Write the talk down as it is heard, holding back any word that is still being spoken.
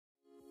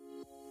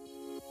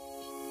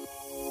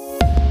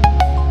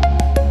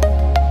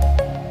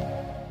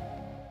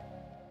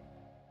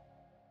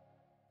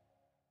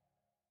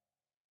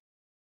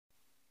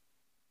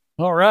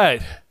All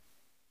right.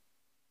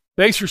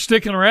 Thanks for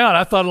sticking around.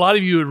 I thought a lot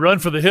of you would run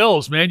for the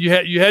hills, man. You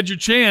had your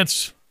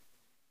chance.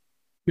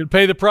 You can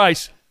pay the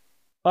price.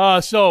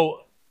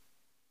 So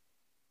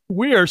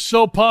we are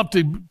so pumped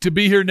to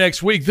be here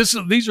next week.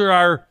 These are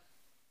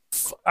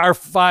our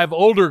 5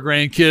 older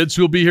grandkids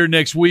who will be here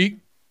next week,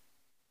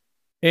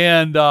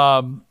 and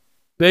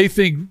they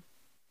think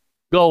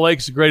Gull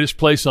Lake's the greatest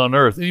place on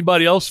earth.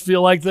 Anybody else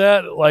feel like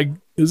that? Like,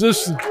 is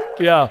this?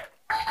 Yeah.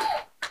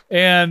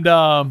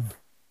 And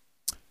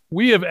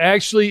we have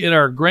actually, in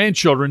our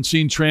grandchildren,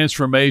 seen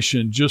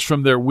transformation just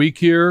from their week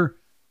here,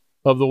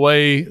 of the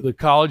way the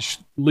college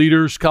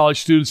leaders,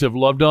 college students have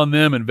loved on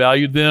them and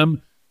valued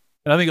them.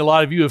 And I think a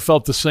lot of you have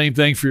felt the same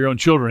thing for your own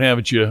children,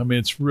 haven't you? I mean,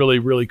 it's really,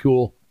 really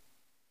cool.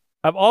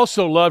 I've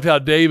also loved how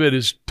David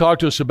has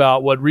talked to us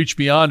about what Reach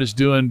Beyond is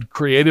doing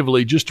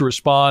creatively just to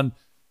respond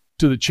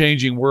to the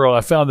changing world.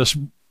 I found this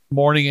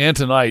morning and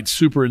tonight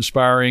super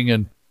inspiring,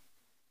 and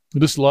I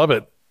just love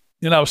it.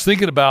 And I was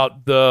thinking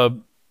about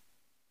the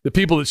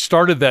people that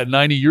started that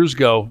 90 years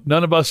ago.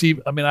 None of us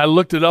even, I mean, I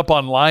looked it up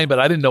online, but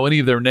I didn't know any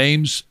of their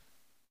names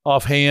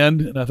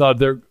offhand. And I thought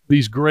they're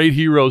these great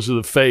heroes of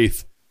the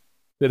faith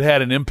that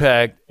had an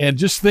impact. And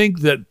just think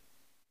that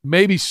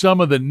maybe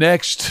some of the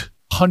next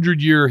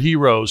 100-year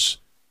heroes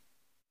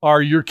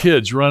are your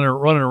kids running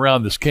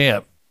around this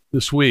camp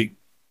this week.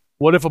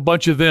 What if a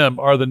bunch of them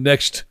are the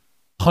next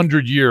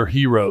 100-year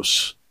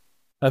heroes?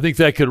 I think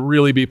that could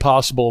really be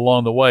possible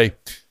along the way.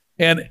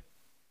 And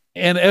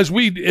as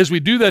we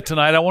do that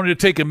tonight, I wanted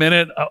to take a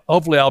minute.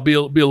 Hopefully, I'll be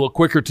a little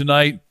quicker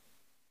tonight.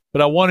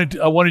 But I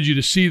wanted you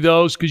to see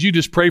those because you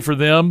just pray for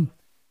them.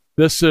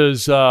 This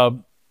is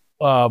for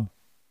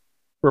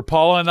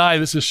Paula and I.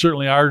 This is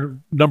certainly our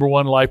number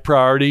one life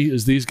priority.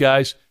 Is these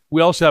guys.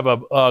 We also have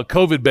a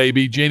COVID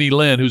baby, Janie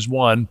Lynn, who's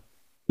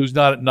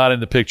not in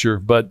the picture,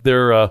 but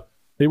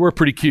they were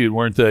pretty cute,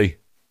 weren't they?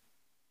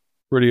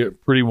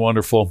 Pretty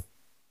wonderful.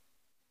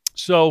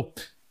 So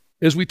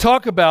as we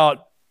talk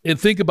about and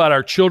think about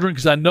our children,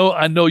 because I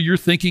know you're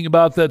thinking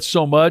about that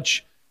so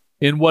much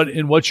in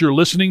what you're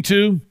listening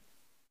to,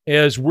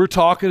 as we're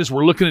talking, as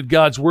we're looking at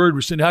God's word,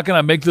 we're saying, how can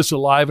I make this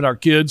alive in our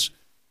kids?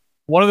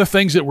 One of the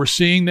things that we're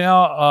seeing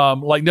now,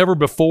 like never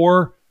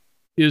before,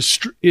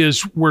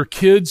 is where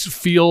kids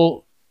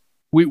feel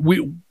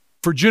we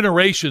for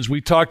generations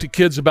we talk to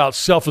kids about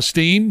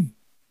self-esteem,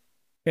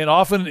 and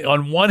often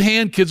on one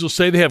hand kids will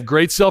say they have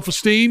great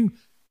self-esteem,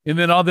 and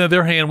then on the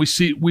other hand we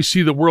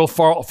see the world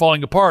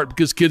falling apart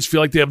because kids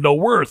feel like they have no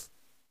worth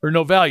or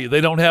no value.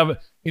 They don't have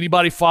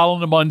anybody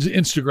following them on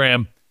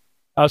Instagram.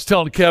 I was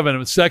telling Kevin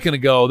a second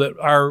ago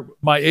that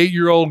my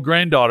 8-year-old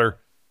granddaughter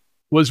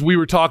we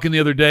were talking the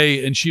other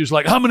day, and she was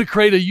like, I'm going to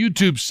create a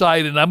YouTube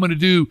site and I'm going to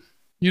do,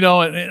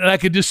 and I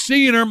could just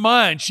see in her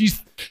mind,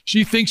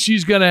 she thinks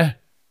she's going to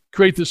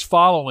create this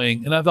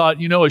following. And I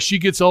thought, as she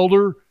gets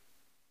older,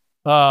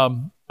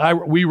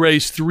 we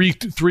raised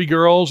three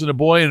girls and a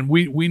boy, and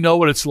we know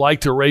what it's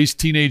like to raise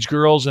teenage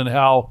girls and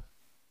how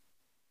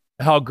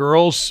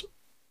girls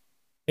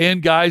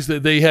and guys,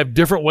 that they have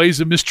different ways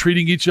of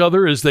mistreating each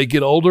other as they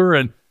get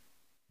older,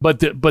 but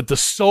the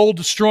soul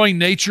destroying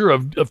nature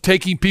of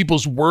taking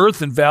people's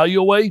worth and value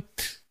away.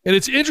 And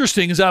it's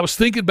interesting, as I was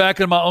thinking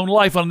back in my own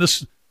life on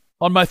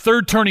my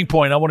third turning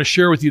point I want to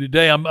share with you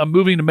today. I'm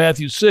moving to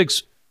Matthew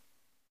 6,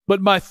 but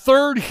my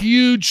third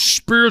huge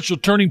spiritual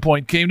turning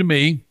point came to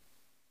me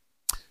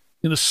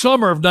in the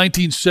summer of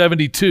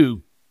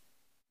 1972.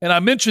 And I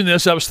mentioned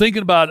this, I was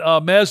thinking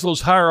about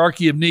Maslow's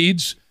hierarchy of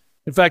needs.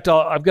 In fact,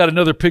 I've got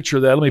another picture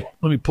of that.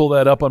 Let me pull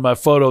that up on my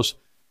photos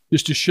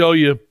just to show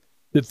you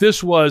that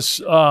this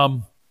was,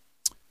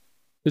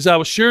 as I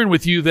was sharing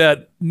with you,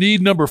 that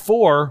need number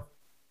 4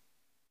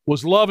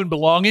 was love and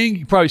belonging.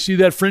 You probably see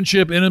that: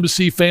 friendship,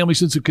 intimacy, family,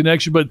 sense of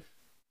connection.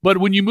 But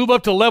when you move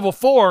up to level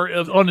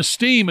 4 on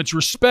esteem, it's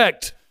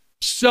respect,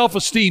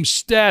 self-esteem,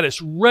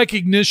 status,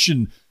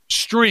 recognition,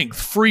 strength,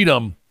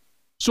 freedom.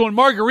 So when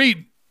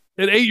Marguerite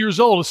at 8 years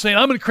old is saying,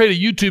 I'm going to create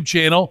a YouTube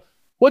channel,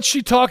 what's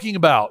she talking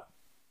about?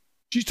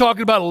 She's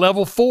talking about a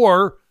level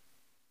 4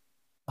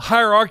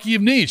 hierarchy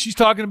of needs. She's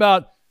talking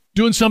about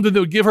doing something that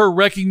would give her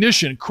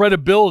recognition,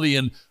 credibility,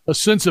 and a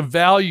sense of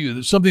value.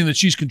 That's something that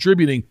she's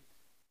contributing.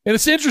 And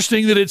it's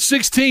interesting that at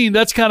 16,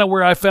 that's kind of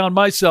where I found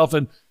myself.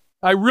 And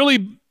I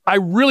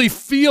really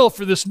feel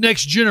for this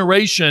next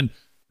generation,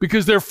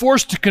 because they're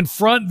forced to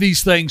confront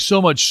these things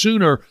so much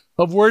sooner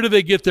of where do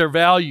they get their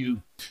value.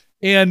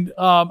 And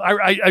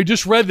I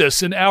just read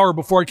this an hour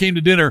before I came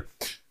to dinner.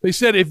 They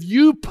said, if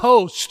you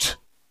post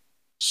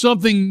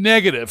something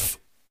negative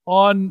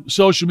on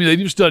social media,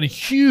 they've just done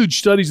huge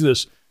studies of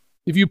this.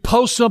 If you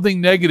post something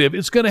negative,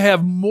 it's going to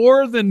have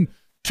more than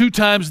 2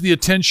 times the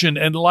attention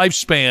and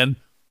lifespan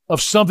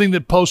of something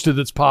that posted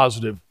that's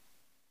positive.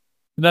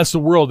 And that's the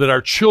world that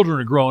our children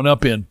are growing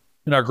up in,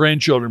 and our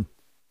grandchildren.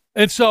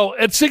 And so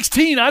at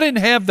 16, I didn't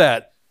have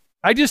that.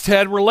 I just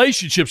had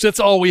relationships. That's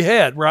all we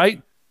had,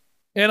 right?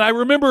 And I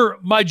remember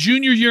my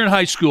junior year in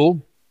high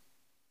school,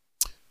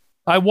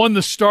 I won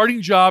the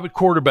starting job at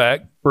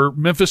quarterback for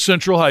Memphis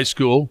Central High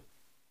School.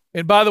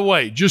 And by the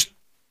way, just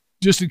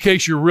in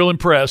case you're real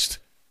impressed,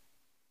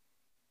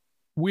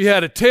 we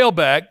had a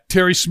tailback,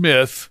 Terry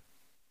Smith.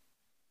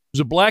 He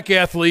was a black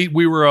athlete.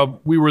 We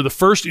were the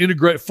first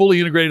fully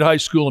integrated high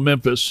school in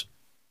Memphis.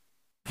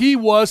 He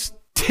was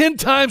 10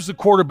 times the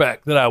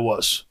quarterback that I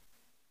was.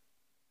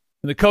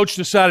 And the coach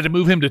decided to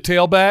move him to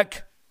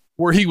tailback,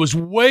 where he was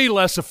way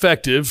less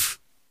effective.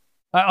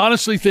 I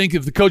honestly think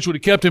if the coach would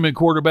have kept him in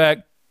quarterback,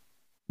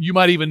 you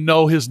might even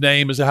know his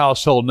name as a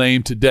household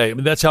name today. I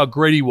mean, that's how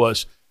great he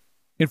was.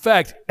 In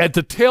fact, at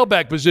the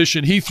tailback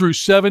position, he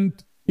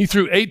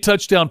threw 8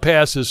 touchdown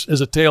passes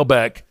as a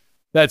tailback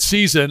that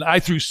season. I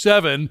threw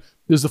 7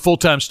 as the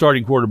full-time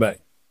starting quarterback.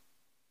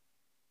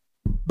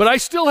 But I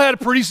still had a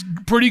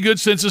pretty good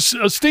sense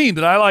of esteem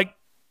that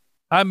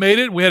I made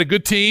it. We had a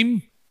good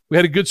team. We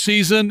had a good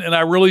season, and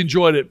I really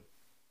enjoyed it.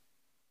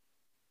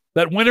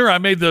 That winter, I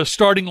made the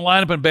starting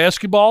lineup in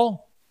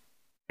basketball.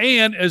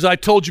 And as I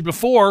told you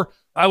before,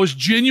 I was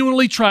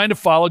genuinely trying to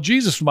follow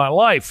Jesus in my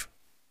life.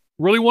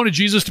 Really wanted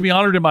Jesus to be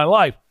honored in my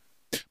life.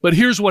 But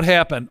here's what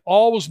happened.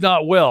 All was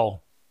not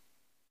well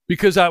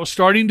because I was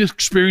starting to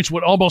experience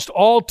what almost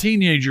all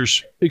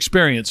teenagers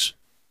experience,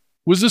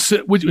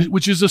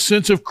 which is a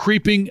sense of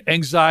creeping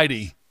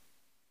anxiety.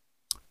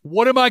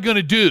 What am I going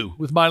to do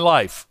with my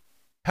life?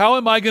 How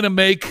am I going to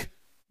make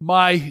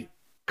my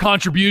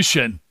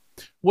contribution?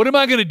 What am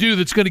I going to do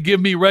that's going to give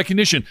me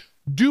recognition?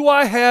 Do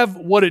I have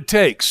what it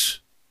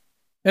takes?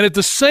 And at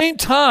the same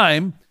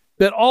time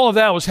that all of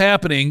that was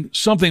happening,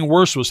 something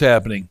worse was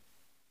happening.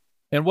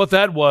 And what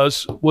that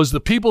was the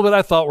people that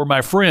I thought were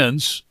my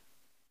friends,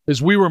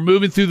 as we were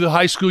moving through the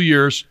high school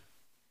years,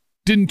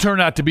 didn't turn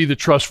out to be the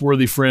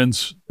trustworthy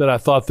friends that I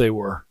thought they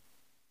were.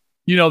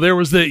 You know, there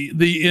was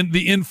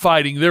the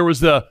infighting, there was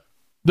the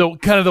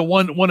kind of the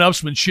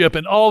one-upsmanship,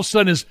 and all of a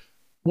sudden is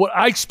what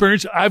I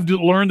experienced. I've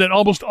learned that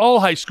almost all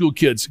high school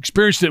kids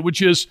experienced it,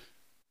 which is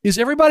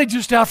everybody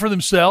just out for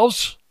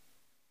themselves?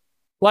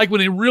 Like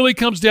when it really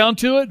comes down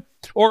to it?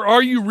 Or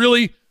are you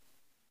really,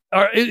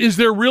 is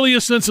there really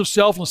a sense of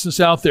selflessness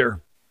out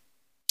there?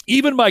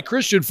 Even my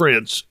Christian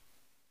friends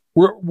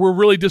were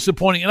really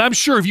disappointing. And I'm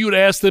sure if you would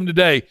ask them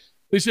today,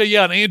 they say,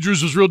 yeah, and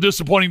Andrews was real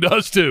disappointing to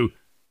us too.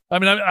 I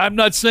mean, I'm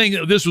not saying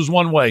that this was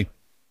one way.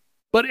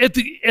 But at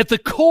the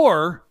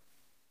core,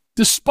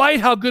 despite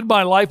how good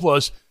my life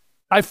was,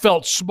 I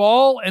felt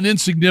small and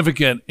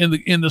insignificant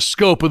in the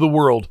scope of the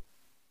world.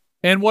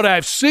 And what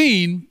I've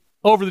seen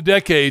over the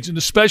decades, and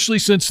especially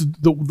since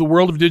the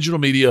world of digital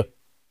media,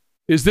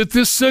 is that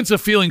this sense of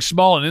feeling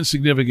small and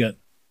insignificant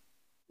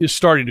is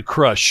starting to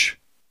crush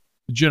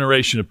the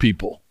generation of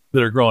people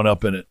that are growing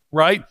up in it,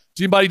 right?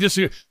 Does anybody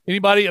disagree?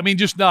 Anybody? I mean,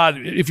 just nod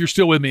if you're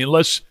still with me,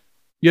 unless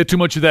you had too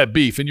much of that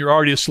beef and you're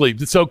already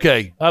asleep. It's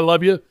okay. I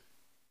love you.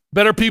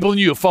 Better people than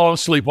you have fallen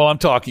asleep while I'm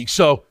talking.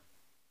 So,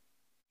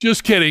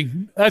 just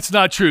kidding. That's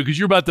not true because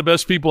you're about the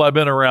best people I've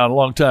been around a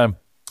long time.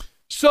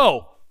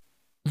 So,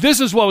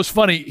 this is what was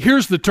funny.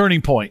 Here's the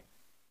turning point.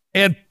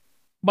 And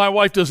my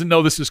wife doesn't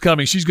know this is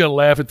coming. She's going to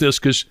laugh at this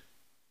because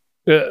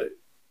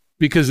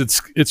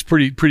it's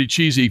pretty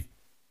cheesy.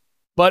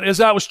 But as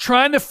I was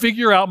trying to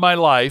figure out my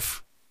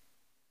life,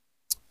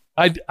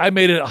 I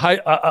made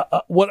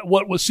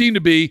what seemed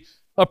to be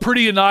a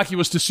pretty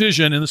innocuous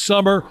decision in the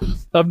summer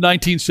of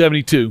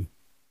 1972.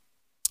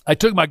 I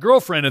took my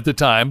girlfriend at the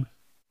time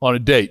on a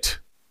date.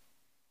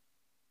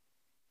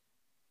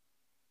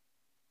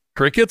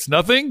 Crickets?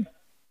 Nothing?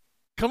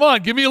 Come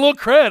on, give me a little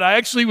cred. I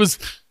actually was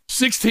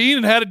 16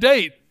 and had a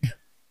date.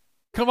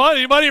 Come on,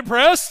 anybody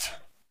impressed?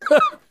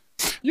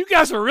 You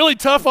guys are really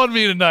tough on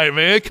me tonight,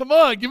 man. Come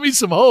on, give me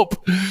some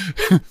hope.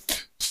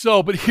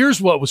 But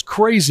here's what was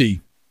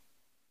crazy.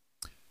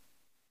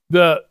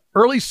 The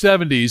early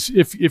 70s,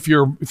 if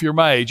you're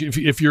my age,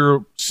 if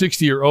you're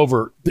 60 or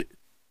over,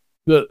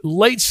 the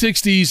late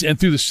 60s and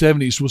through the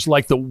 70s was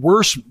like the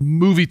worst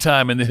movie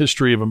time in the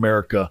history of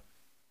America.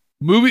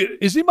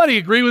 Does anybody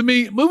agree with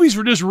me? Movies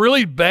were just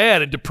really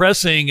bad and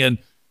depressing and,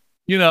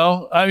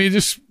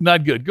 just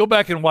not good. Go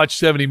back and watch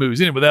 70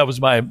 movies. Anyway, that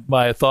was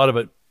my thought of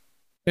it.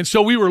 And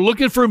so we were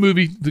looking for a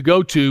movie to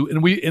go to,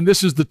 and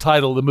this is the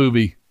title of the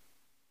movie,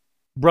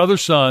 Brother,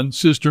 Sun,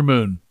 Sister,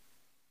 Moon.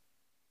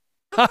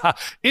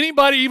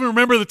 Anybody even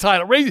remember the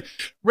title?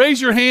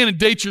 Raise your hand and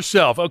date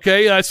yourself,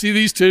 okay? I see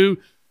these two.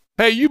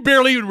 Hey, you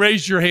barely even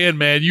raised your hand,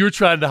 man. You were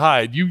trying to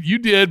hide. You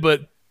did,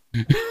 but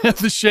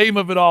that's the shame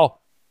of it all.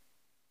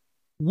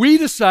 We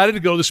decided to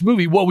go to this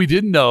movie. What we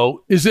didn't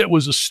know is it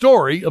was a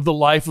story of the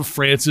life of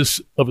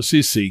Francis of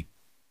Assisi.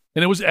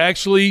 And it was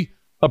actually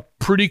a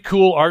pretty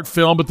cool art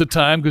film at the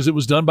time because it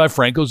was done by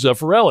Franco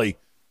Zeffirelli,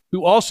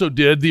 who also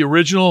did the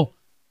original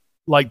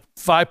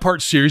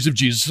 5-part series of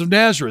Jesus of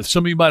Nazareth.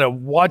 Some of you might have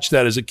watched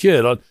that as a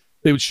kid.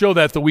 They would show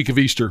that the week of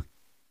Easter.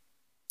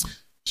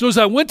 So as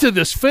I went to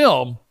this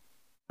film,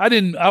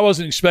 I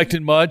wasn't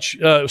expecting much,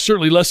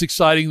 certainly less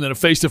exciting than a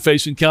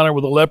face-to-face encounter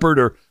with a leopard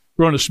or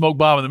throwing a smoke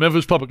bomb in the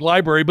Memphis Public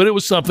Library, but it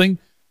was something.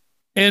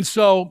 And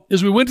so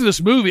as we went to this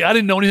movie, I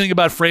didn't know anything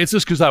about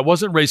Francis because I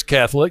wasn't raised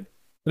Catholic.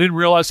 I didn't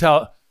realize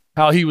how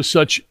he was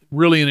such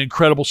really an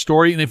incredible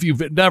story. And if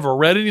you've never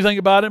read anything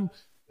about him,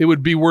 it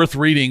would be worth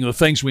reading the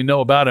things we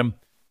know about him.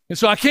 And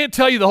so I can't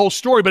tell you the whole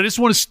story, but I just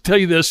want to tell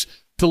you this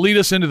to lead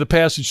us into the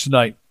passage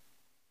tonight.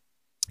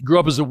 Grew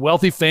up as a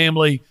wealthy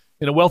family.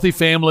 In a wealthy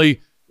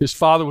family, his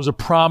father was a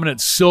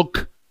prominent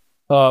silk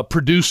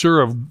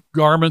producer of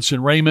garments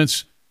and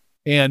raiments.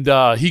 And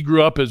he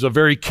grew up as a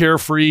very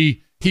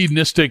carefree,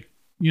 hedonistic,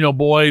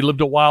 boy,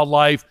 lived a wild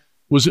life,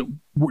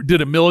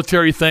 did a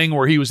military thing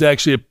where he was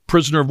actually a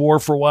prisoner of war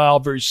for a while,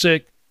 very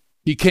sick.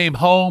 He came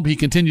home. He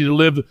continued to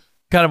live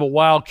kind of a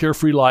wild,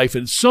 carefree life.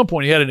 And at some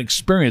point, he had an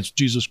experience with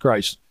Jesus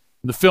Christ.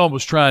 And the film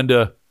was trying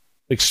to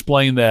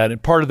explain that.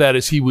 And part of that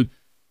is he would,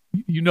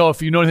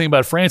 if you know anything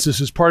about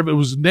Francis, part of it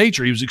was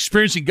nature. He was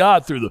experiencing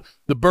God through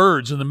the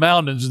birds and the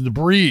mountains and the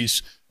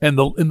breeze and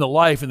in the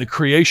life and the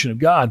creation of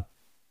God.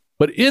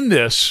 But in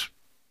this,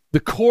 the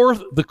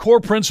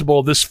core principle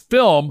of this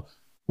film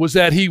was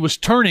that he was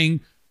turning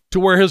to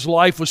where his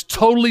life was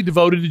totally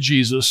devoted to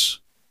Jesus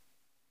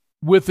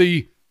with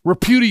the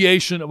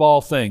repudiation of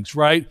all things,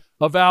 right?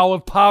 A vow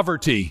of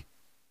poverty,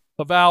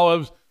 a vow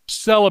of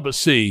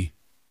celibacy,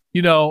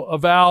 a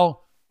vow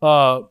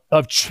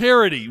of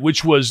charity,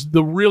 which was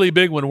the really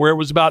big one, where it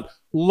was about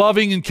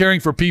loving and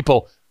caring for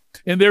people.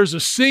 And there's a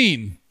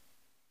scene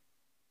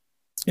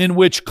in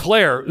which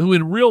Claire, who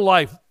in real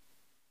life,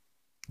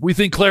 we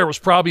think Claire was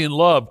probably in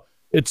love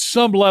at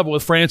some level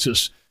with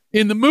Francis.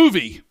 In the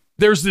movie,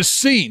 there's this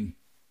scene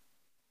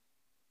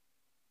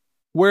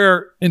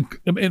where, in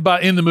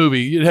the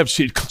movie, you'd have to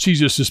see it, she's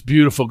just this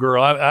beautiful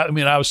girl.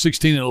 I was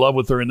 16 in love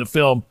with her in the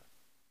film,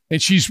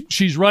 and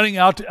she's running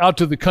out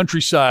to the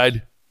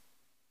countryside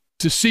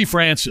to see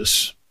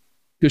Francis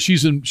because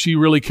she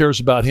really cares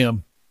about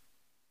him.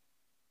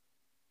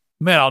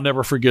 Man, I'll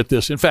never forget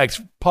this. In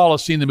fact,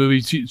 Paula's seen the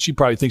movie. She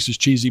probably thinks it's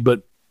cheesy,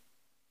 but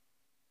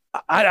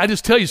I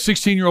just tell you,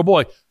 16-year-old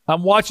boy,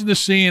 I'm watching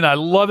this scene. I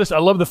love this. I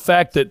love the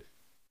fact that,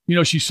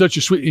 she's such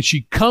a sweet, and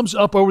she comes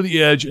up over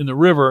the edge in the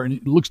river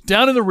and looks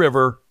down in the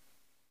river,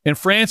 and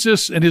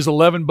Francis and his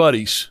 11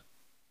 buddies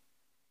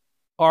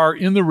are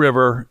in the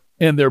river,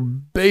 and they're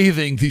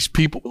bathing these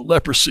people with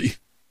leprosy.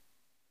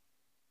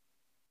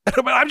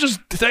 I'm just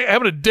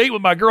having a date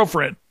with my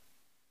girlfriend.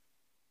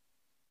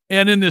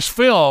 And in this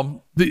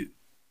film, they're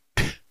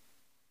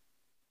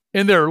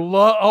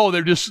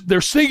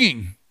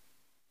singing.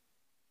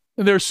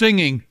 And they're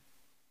singing.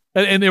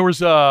 And there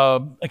was, I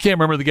can't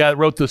remember the guy that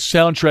wrote the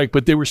soundtrack,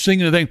 but they were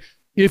singing the thing,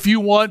 if you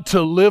want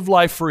to live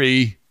life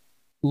free,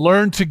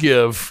 learn to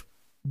give,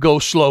 go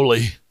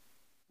slowly.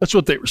 That's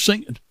what they were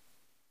singing.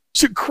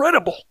 It's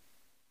incredible.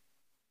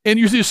 And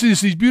you see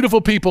these beautiful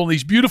people and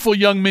these beautiful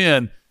young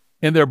men,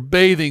 and they're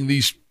bathing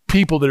these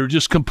people that are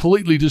just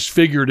completely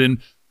disfigured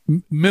and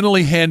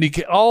mentally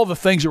handicapped, all the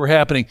things that were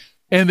happening,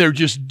 and they're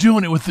just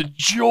doing it with the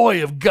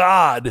joy of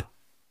God.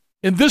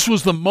 And this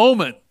was the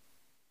moment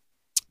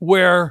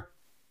where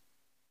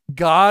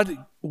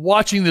God,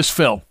 watching this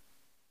film,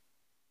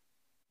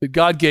 that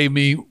God gave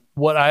me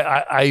what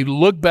I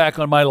look back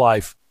on my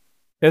life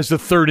as the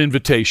third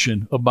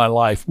invitation of my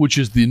life, which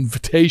is the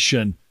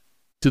invitation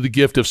to the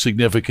gift of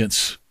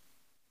significance.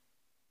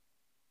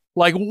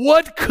 Like,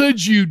 what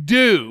could you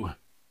do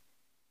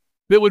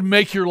that would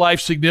make your life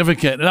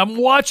significant? And I'm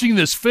watching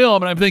this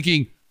film and I'm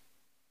thinking,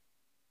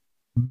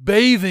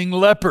 bathing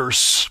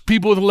lepers,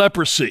 people with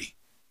leprosy,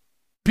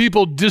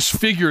 people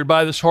disfigured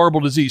by this horrible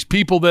disease,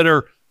 people that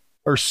are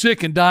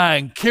sick and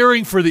dying,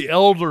 caring for the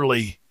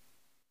elderly,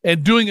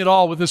 and doing it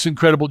all with this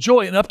incredible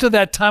joy. And up to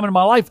that time in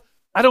my life,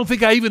 I don't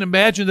think I even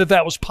imagined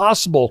that was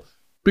possible,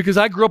 because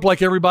I grew up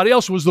like everybody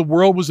else. The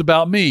world was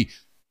about me.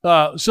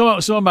 Some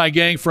of my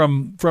gang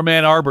from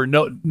Ann Arbor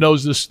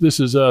knows this. This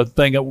is a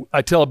thing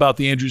I tell about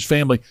the Andrews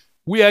family.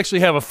 We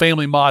actually have a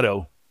family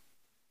motto,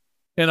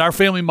 and our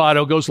family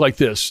motto goes like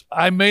this: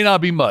 I may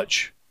not be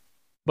much,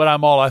 but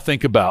I'm all I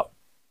think about.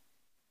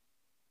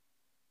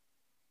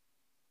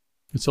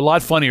 It's a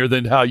lot funnier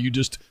than how you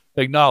just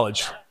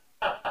acknowledge.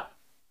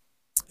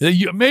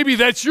 Maybe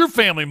that's your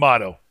family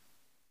motto.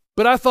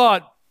 But I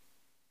thought,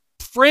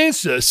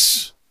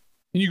 Francis,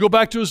 and you go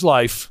back to his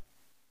life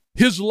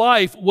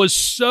was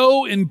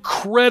so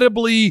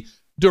incredibly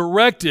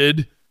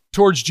directed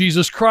towards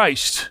Jesus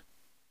Christ.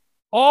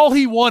 All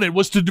he wanted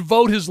was to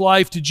devote his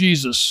life to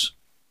Jesus.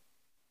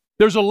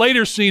 There's a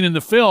later scene in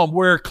the film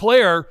where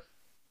Claire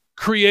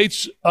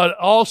creates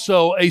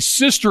also a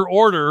sister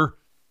order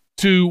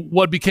to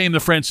what became the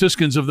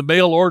Franciscans, of the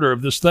male order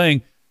of this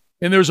thing.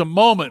 And there's a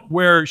moment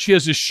where she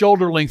has this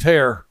shoulder-length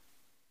hair.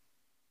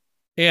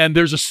 And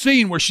there's a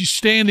scene where she's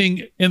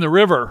standing in the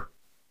river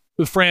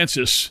with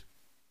Francis,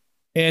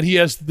 and he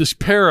has this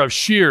pair of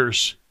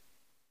shears,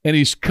 and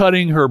he's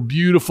cutting her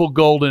beautiful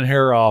golden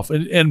hair off.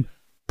 And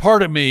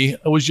part of me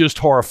was just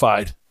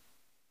horrified.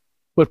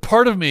 But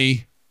part of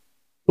me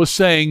was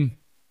saying,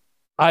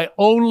 I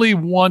only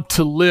want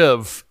to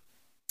live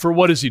for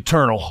what is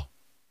eternal,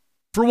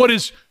 for what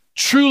is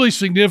truly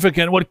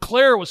significant. What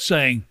Claire was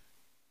saying,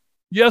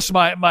 yes,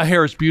 my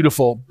hair is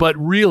beautiful, but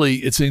really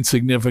it's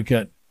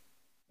insignificant.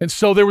 And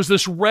so there was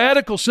this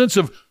radical sense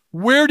of,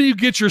 where do you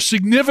get your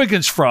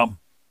significance from?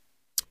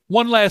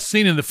 One last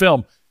scene in the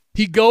film.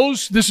 He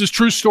goes, this is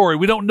true story.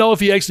 We don't know if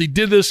he actually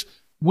did this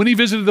when he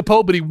visited the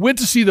Pope, but he went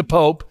to see the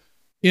Pope,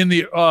 in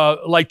the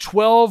like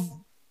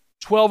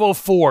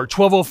 1204,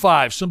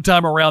 1205,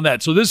 sometime around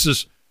that. So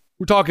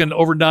we're talking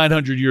over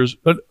 800 years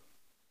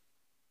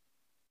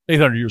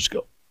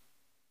ago.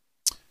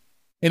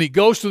 And he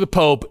goes to the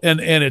Pope, and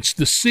it's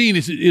the scene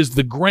is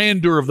the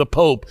grandeur of the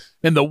Pope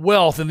and the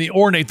wealth and the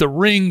ornate, the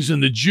rings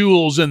and the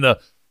jewels and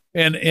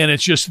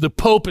it's just the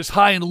Pope is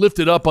high and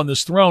lifted up on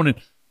this throne.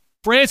 And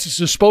Francis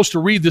is supposed to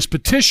read this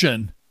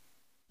petition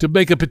to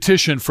make a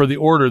petition for the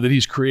order that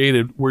he's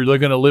created, where they're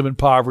going to live in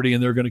poverty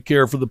and they're going to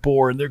care for the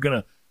poor and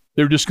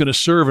they're just going to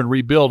serve and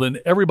rebuild. And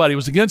everybody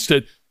was against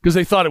it because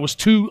they thought it was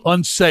too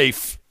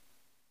unsafe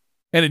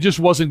and it just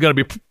wasn't going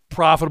to be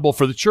profitable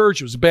for the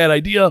church. It was a bad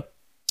idea.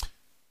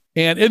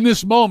 And in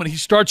this moment, he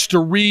starts to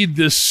read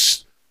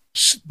this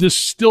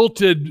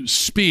stilted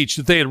speech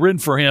that they had written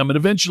for him. And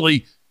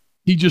eventually,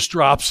 he just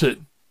drops it.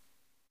 And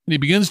he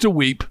begins to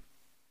weep.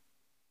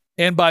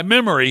 And by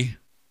memory,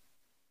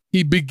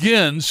 he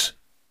begins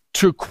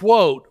to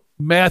quote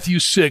Matthew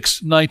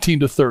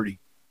 6:19-30.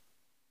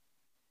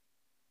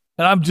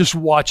 And I'm just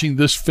watching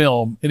this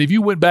film. And if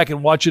you went back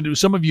and watched it,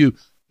 some of you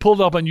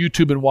pulled up on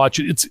YouTube and watched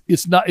it.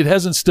 It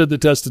hasn't stood the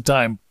test of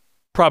time,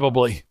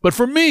 probably. But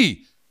for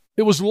me,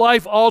 it was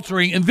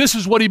life-altering, and this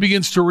is what he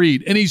begins to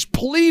read. And he's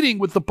pleading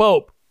with the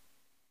Pope.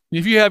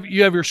 If you have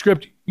your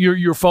script,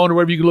 your phone or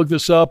whatever, you can look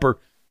this up, or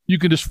you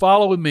can just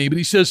follow with me. But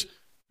he says,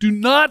 do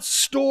not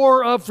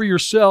store up for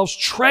yourselves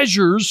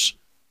treasures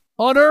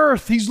on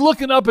earth. He's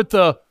looking up at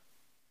the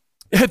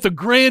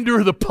grandeur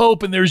of the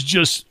Pope, and there's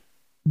just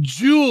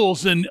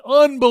jewels and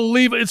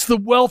unbelievable. It's the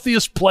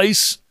wealthiest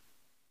place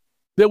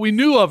that we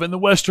knew of in the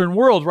Western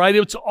world, right?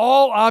 It's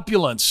all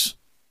opulence.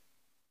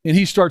 And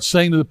he starts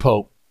saying to the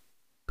Pope,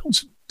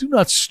 do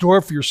not store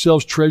up for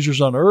yourselves treasures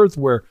on earth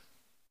where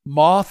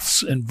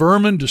moths and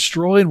vermin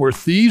destroy and where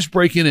thieves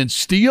break in and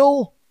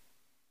steal.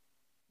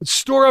 But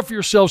store up for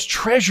yourselves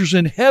treasures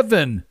in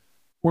heaven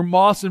where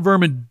moths and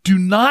vermin do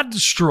not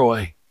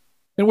destroy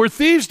and where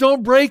thieves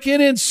don't break in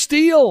and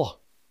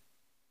steal.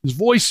 His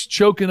voice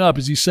choking up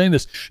as he's saying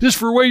this. Just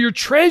for where your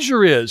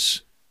treasure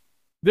is,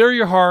 there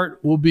your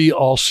heart will be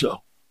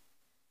also.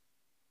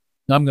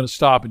 Now I'm going to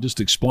stop and just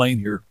explain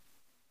here.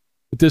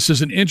 But this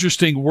is an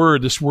interesting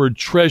word, this word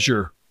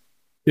treasure.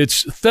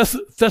 It's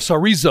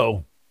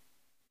thesarizo,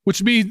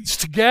 which means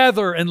to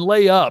gather and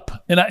lay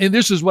up. And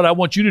this is what I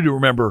want you to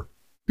remember,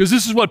 because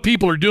this is what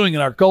people are doing in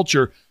our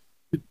culture.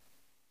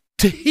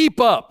 To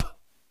heap up,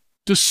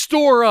 to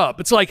store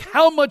up. It's like,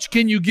 how much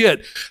can you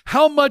get?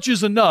 How much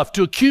is enough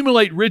to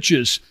accumulate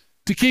riches,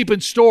 to keep in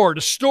store,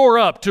 to store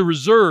up, to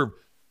reserve?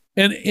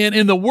 And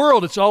in the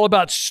world, it's all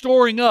about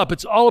storing up.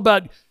 It's all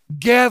about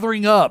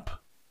gathering up.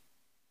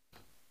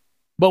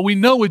 But we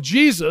know with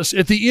Jesus,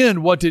 at the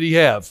end, what did he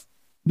have?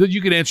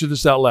 You can answer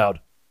this out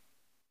loud.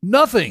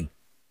 Nothing.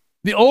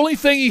 The only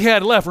thing he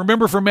had left,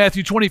 remember from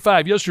Matthew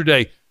 25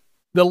 yesterday,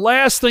 the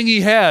last thing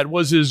he had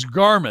was his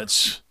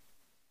garments.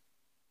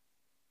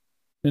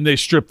 And they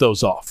stripped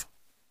those off.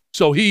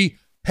 So he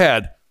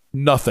had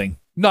nothing.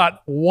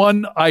 Not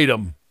one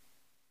item.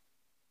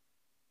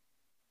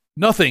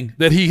 Nothing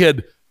that he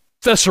had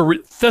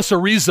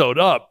thesarizoed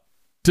up.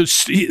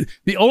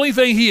 The only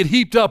thing he had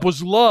heaped up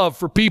was love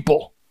for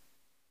people.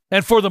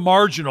 And for the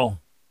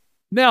marginal.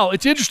 Now,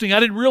 it's interesting. I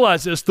didn't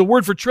realize this. The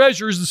word for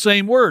treasure is the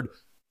same word.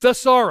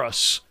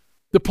 Thesaurus.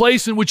 The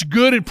place in which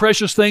good and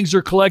precious things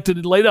are collected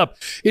and laid up.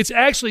 It's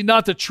actually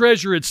not the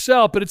treasure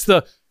itself, but it's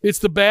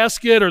the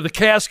basket or the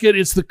casket.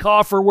 It's the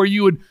coffer where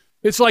you would,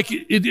 it's like,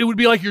 it would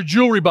be like your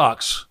jewelry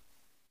box.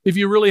 If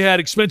you really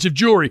had expensive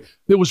jewelry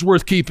that was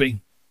worth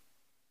keeping.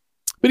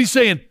 But he's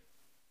saying,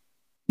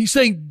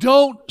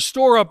 don't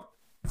store up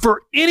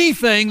for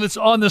anything that's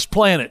on this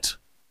planet,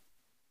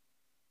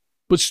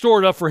 but store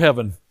it up for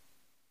heaven.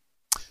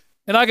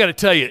 And I got to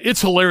tell you,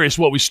 it's hilarious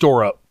what we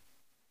store up.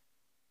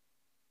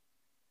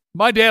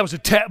 My dad was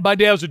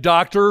a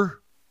doctor,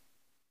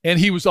 and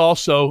he was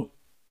also,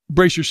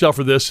 brace yourself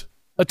for this,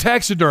 a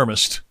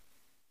taxidermist.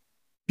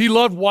 He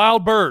loved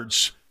wild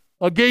birds,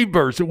 game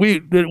birds that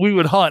we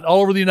would hunt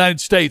all over the United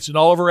States and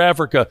all over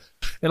Africa,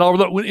 and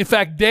all over in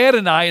fact, Dad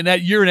and I in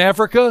that year in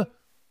Africa,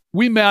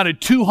 we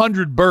mounted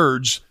 200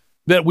 birds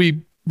that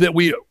we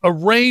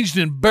arranged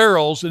in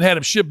barrels and had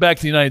them shipped back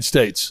to the United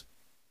States.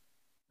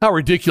 How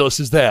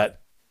ridiculous is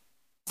that?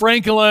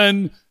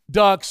 Francolin,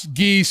 ducks,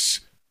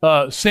 geese,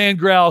 sand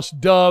grouse,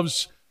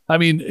 doves. I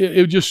mean,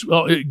 it just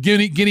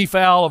guinea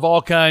fowl of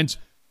all kinds.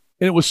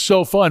 And it was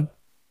so fun.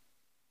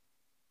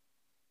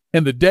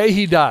 And the day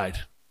he died,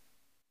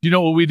 do you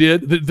know what we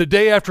did? The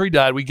day after he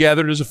died, we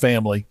gathered as a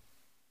family.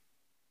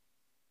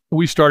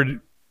 We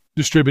started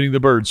distributing the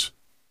birds.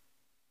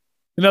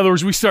 In other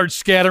words, we started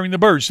scattering the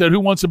birds. Said, who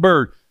wants a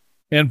bird?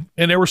 And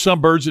there were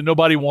some birds that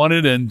nobody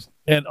wanted,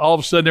 and all of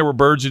a sudden there were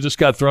birds that just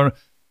got thrown.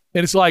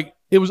 And it's like,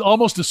 it was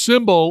almost a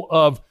symbol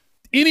of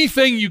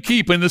anything you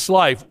keep in this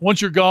life.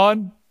 Once you're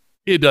gone,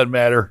 it doesn't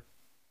matter.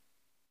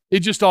 It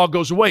just all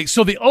goes away.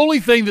 So the only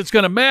thing that's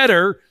going to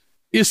matter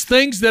is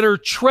things that are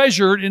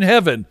treasured in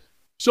heaven.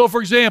 So,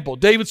 for example,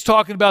 David's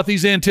talking about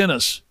these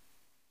antennas.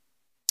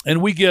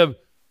 And we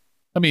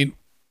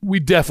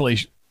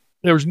definitely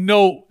there's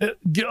no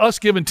us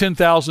giving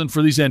 $10,000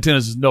 for these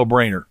antennas is no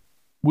brainer.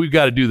 We've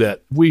got to do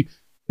that.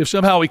 If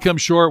somehow we come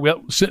short,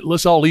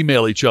 let's all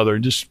email each other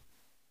and just.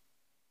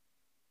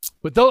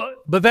 But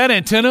that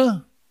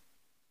antenna,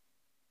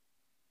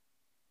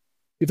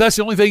 if that's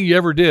the only thing you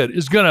ever did,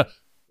 is gonna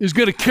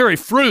carry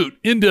fruit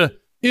into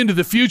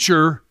the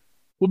future,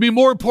 will be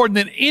more important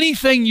than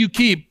anything you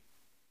keep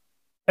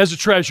as a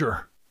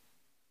treasure.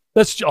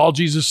 That's all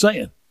Jesus is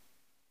saying.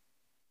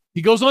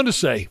 He goes on to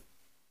say,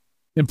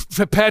 and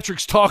Francis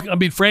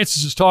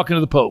is talking to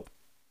the Pope.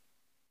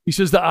 He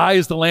says, the eye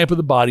is the lamp of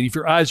the body. If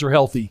your eyes are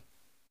healthy,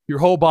 your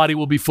whole body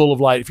will be full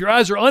of light. If your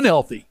eyes are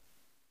unhealthy,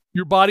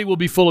 your body will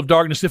be full of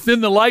darkness. If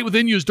then the light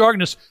within you is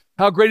darkness,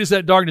 how great is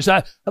that darkness?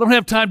 I don't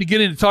have time to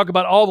get in and talk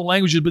about all the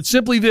languages, but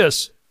simply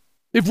this.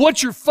 If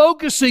what you're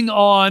focusing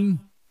on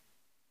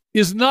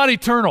is not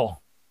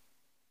eternal,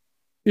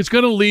 it's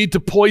going to lead to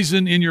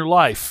poison in your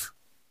life.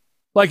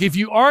 Like if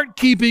you aren't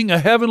keeping a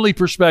heavenly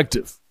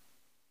perspective,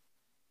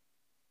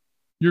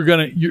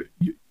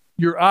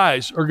 your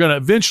eyes are going to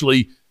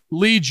eventually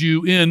lead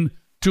you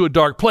into a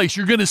dark place.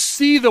 You're going to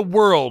see the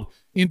world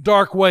in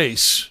dark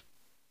ways.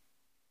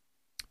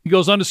 He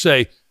goes on to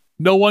say,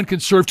 no one can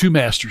serve two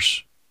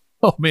masters.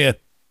 Oh, man.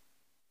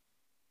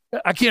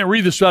 I can't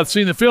read this without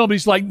seeing the film,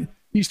 but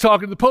he's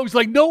talking to the Pope. He's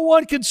like, no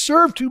one can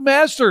serve two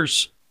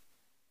masters.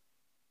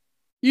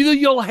 Either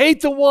you'll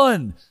hate the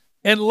one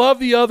and love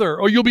the other,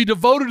 or you'll be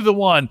devoted to the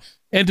one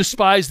and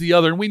despise the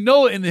other. And we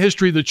know in the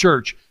history of the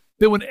church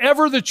that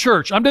whenever the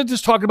church, I'm not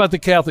just talking about the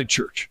Catholic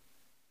Church,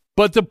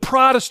 but the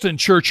Protestant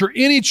church or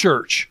any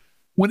church,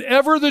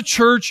 whenever the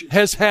church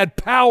has had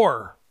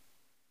power,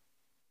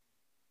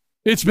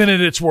 it's been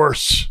at its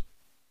worst.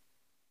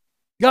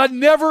 God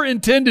never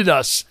intended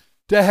us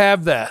to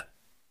have that.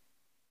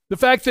 The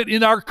fact that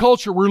in our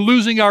culture we're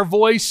losing our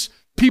voice,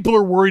 people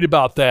are worried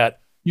about that.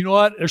 You know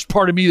what? There's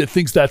part of me that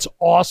thinks that's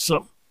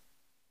awesome.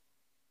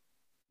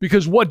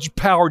 Because what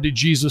power did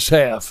Jesus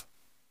have?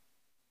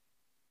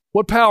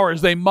 What power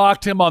as they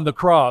mocked him on the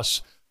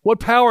cross? What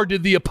power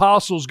did the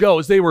apostles go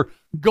as they were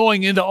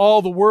going into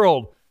all the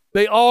world?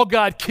 They all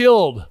got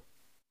killed.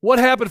 What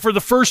happened for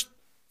the first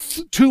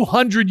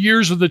 200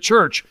 years of the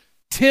church?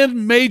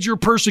 10 major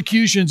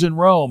persecutions in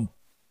Rome.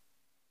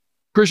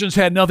 Christians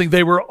had nothing.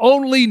 They were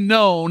only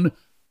known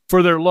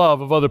for their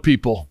love of other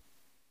people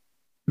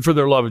and for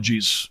their love of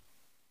Jesus.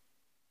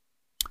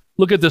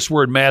 Look at this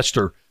word,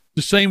 master.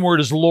 The same word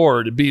as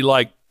Lord. It'd be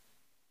like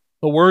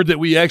a word that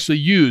we actually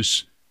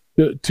use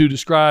to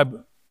describe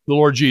the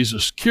Lord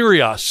Jesus.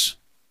 Kyrios.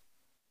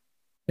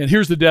 And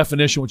here's the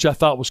definition, which I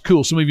thought was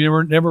cool. Some of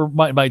you never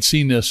might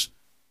seen this.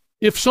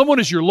 If someone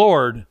is your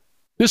Lord,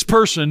 this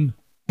person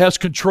has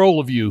control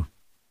of you.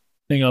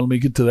 Hang on, let me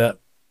get to that.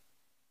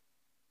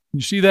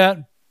 You see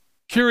that?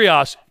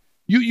 Kyrios.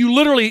 You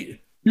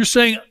literally, you're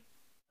saying,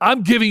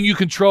 I'm giving you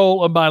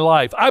control of my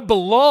life. I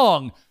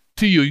belong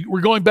to you.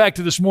 We're going back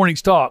to this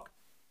morning's talk.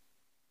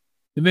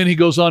 And then he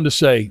goes on to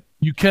say,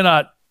 you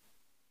cannot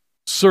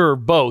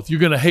serve both. You're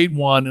going to hate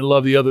one and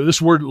love the other.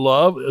 This word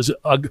love is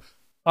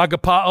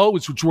agapao,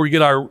 which is where we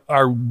get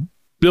our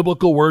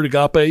biblical word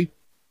agape,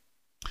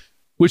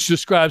 which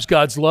describes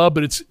God's love,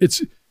 but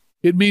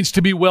it means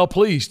to be well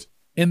pleased.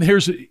 And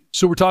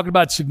so we're talking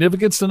about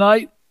significance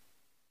tonight.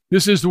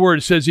 This is the word.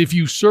 It says if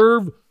you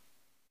serve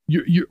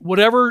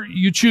whatever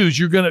you choose,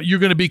 you're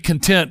gonna be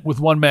content with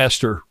one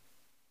master,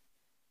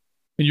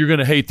 and you're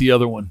gonna hate the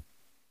other one.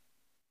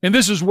 And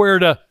this is where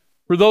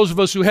for those of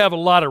us who have a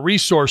lot of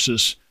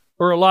resources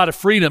or a lot of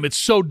freedom, it's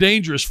so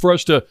dangerous for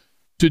us to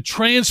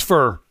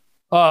transfer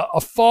a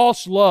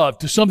false love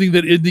to something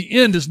that in the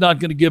end is not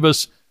going to give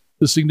us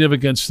the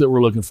significance that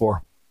we're looking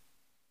for.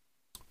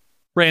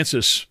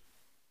 Francis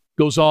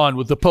goes on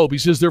with the Pope. He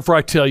says, therefore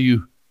I tell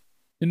you,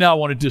 and now I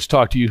want to just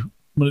talk to you.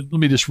 Let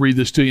me just read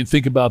this to you and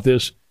think about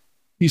this.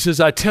 He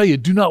says, I tell you,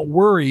 do not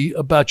worry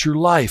about your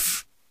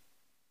life,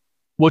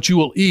 what you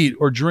will eat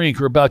or drink,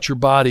 or about your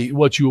body,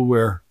 what you will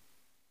wear.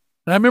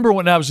 And I remember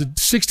when I was a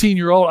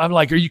 16-year-old, I'm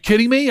like, are you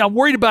kidding me? I'm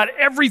worried about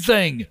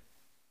everything.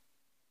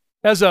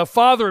 As a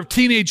father of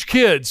teenage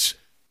kids,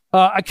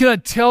 I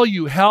cannot tell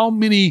you how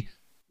many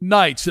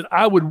nights that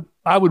I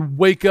would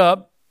wake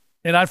up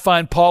and I'd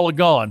find Paula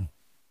gone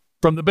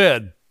from the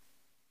bed.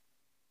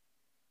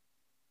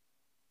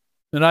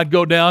 And I'd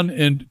go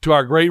down to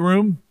our great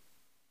room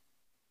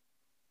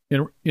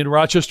in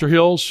Rochester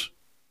Hills,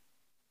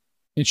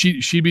 and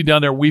she'd be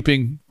down there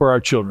weeping for our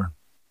children.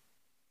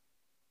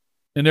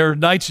 And there are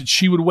nights that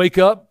she would wake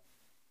up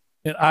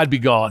and I'd be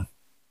gone.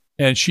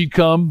 And she'd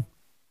come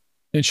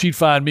and she'd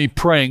find me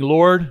praying,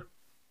 Lord,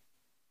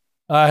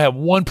 I have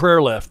one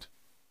prayer left.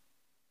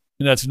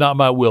 And that's not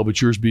my will,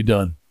 but yours be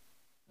done.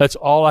 That's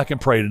all I can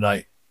pray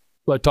tonight.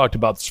 What I talked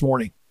about this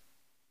morning.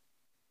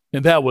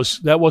 And that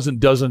wasn't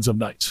dozens of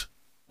nights.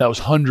 That was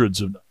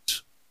hundreds of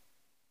nights.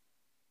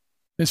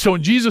 And so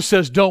when Jesus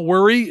says, don't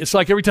worry, it's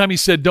like every time he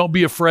said, don't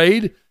be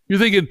afraid, you're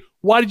thinking,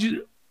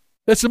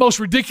 that's the most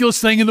ridiculous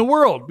thing in the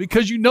world,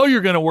 because you know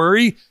you're going to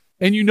worry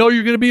and you know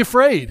you're going to be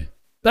afraid.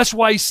 That's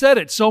why he said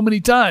it so many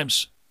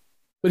times.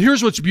 But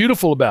here's what's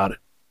beautiful about it.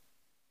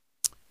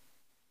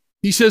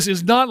 He says,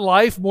 is not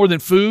life more than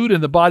food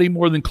and the body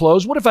more than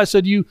clothes? What if I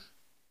said to you,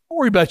 don't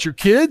worry about your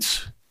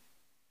kids.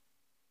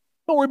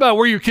 Don't worry about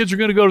where your kids are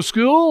going to go to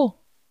school.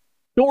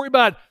 Don't worry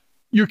about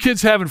your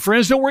kids having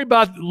friends. Don't worry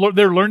about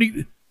their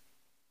learning.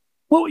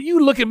 Well,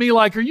 you look at me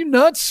like, are you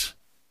nuts?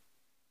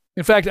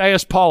 In fact, I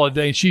asked Paula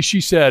today, and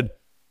she said,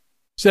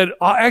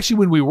 actually,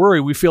 when we worry,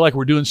 we feel like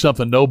we're doing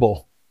something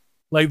noble,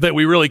 like that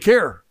we really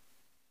care.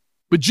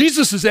 But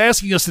Jesus is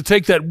asking us to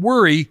take that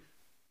worry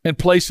and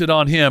place it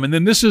on him. And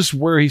then this is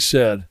where he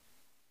said,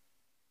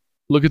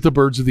 look at the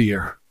birds of the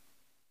air.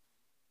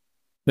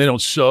 They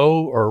don't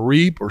sow or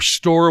reap or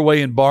store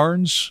away in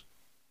barns,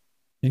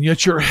 and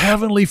yet your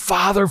heavenly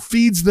Father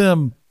feeds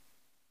them.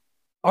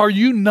 Are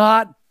you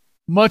not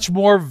much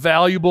more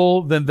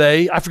valuable than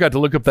they? I forgot to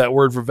look up that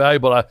word for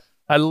valuable.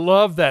 I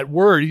love that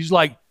word. He's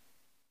like,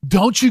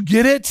 don't you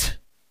get it?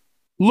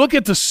 Look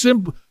at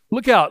the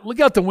look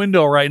out the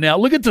window right now.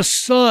 Look at the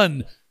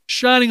sun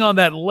shining on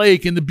that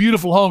lake and the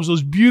beautiful homes,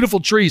 those beautiful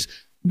trees,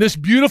 this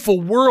beautiful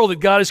world that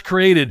God has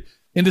created.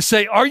 And to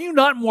say, are you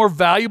not more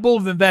valuable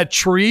than that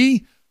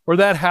tree or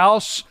that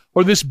house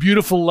or this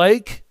beautiful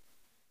lake?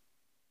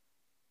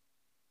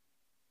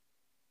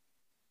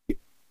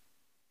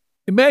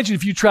 Imagine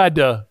if you tried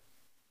to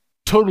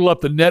total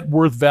up the net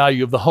worth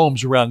value of the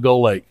homes around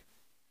Gull Lake.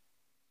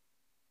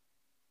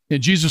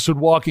 And Jesus would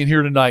walk in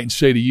here tonight and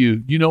say to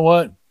you, you know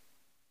what?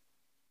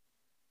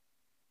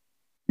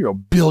 You're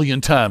 1 billion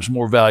times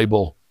more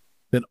valuable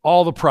than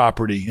all the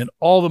property and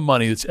all the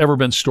money that's ever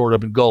been stored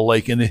up in Gull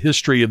Lake in the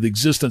history of the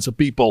existence of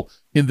people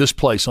in this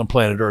place on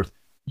planet Earth.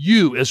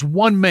 You, as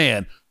one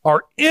man,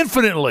 are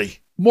infinitely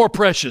more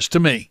precious to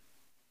me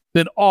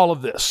than all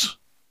of this.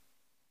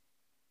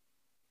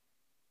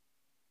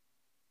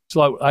 It's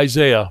like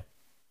Isaiah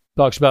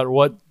talks about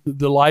what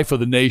the life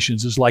of the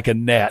nations is like a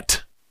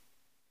gnat.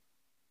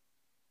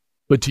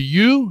 But to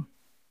you,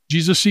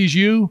 Jesus sees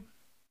you,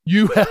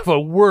 you have a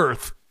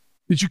worth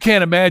that you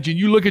can't imagine.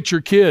 You look at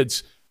your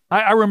kids.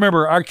 I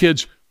remember our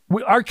kids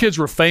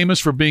were famous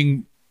for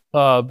being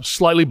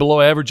slightly below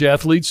average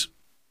athletes.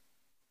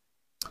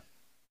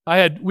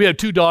 We had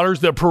 2 daughters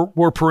that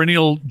were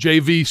perennial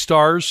JV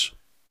stars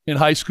in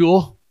high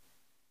school.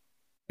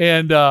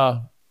 And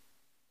but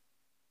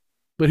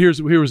here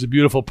was the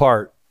beautiful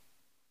part.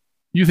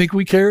 You think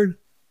we cared?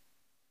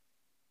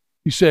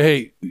 You say,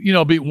 hey,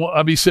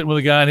 I'd be sitting with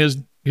a guy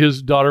and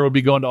his daughter would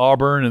be going to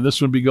Auburn and this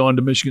one would be going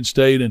to Michigan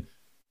State and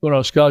going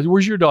on scholarship.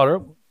 Where's your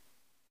daughter?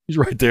 He's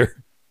right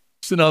there,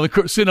 sitting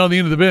on the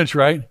end of the bench,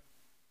 right?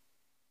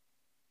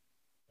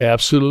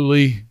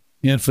 Absolutely,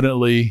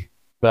 infinitely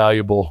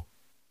valuable.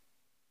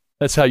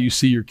 That's how you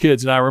see your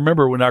kids. And I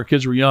remember when our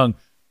kids were young,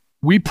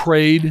 we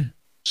prayed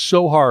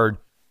so hard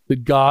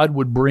that God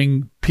would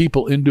bring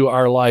people into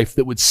our life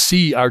that would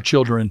see our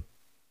children.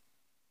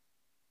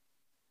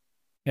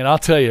 And I'll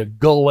tell you,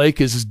 Gull Lake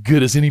is as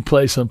good as any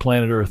place on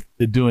planet Earth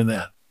at doing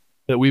that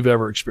we've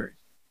ever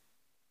experienced.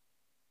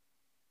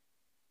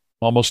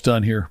 Almost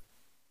done here.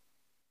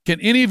 Can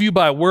any of you,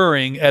 by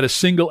worrying, add a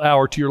single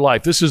hour to your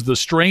life? This is the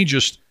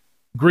strangest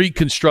Greek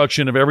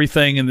construction of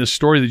everything in this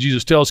story that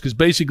Jesus tells, because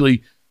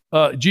basically,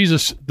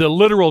 the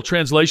literal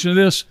translation of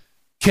this,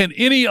 can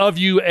any of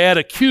you add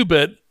a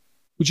cubit,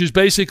 which is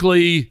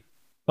basically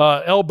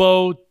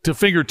elbow to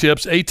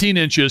fingertips, 18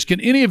 inches.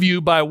 Can any of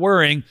you, by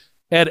worrying,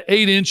 add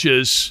 8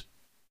 inches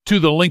to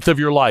the length of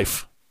your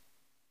life?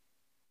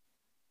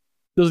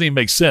 Doesn't even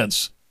make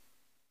sense.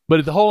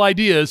 But the whole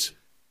idea is,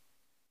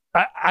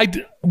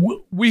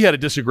 we had a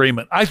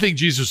disagreement. I think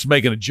Jesus was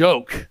making a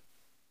joke.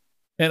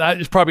 And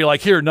it's probably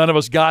like, here, none of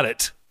us got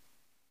it.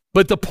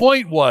 But the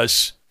point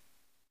was,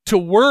 to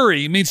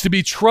worry means to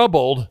be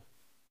troubled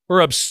or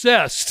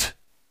obsessed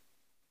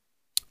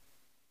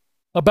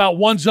about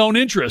one's own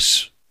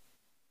interests.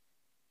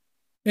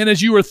 And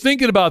as you were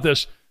thinking about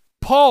this,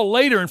 Paul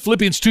later in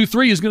Philippians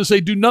 2:3 is going to say,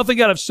 do nothing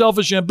out of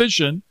selfish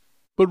ambition,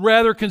 but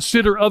rather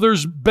consider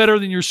others better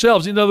than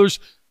yourselves. In other words,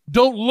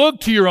 don't look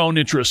to your own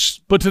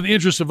interests, but to the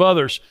interests of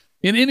others.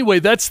 And anyway,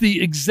 that's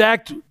the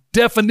exact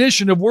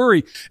definition of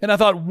worry. And I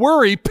thought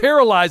worry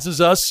paralyzes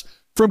us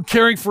from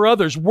caring for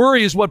others.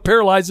 Worry is what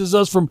paralyzes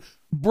us from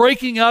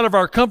breaking out of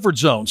our comfort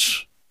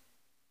zones.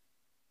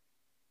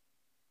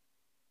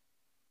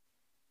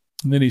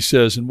 And then he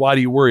says, and why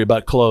do you worry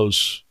about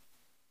clothes?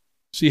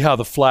 See how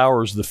the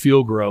flowers of the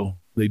field grow.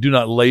 They do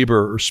not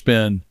labor or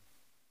spin.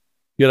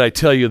 Yet I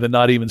tell you that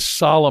not even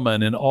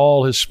Solomon in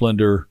all his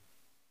splendor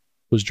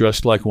was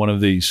dressed like one of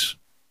these.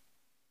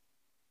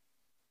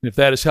 And if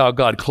that is how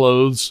God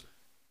clothes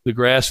the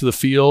grass of the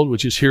field,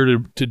 which is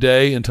here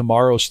today and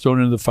tomorrow is thrown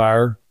into the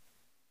fire,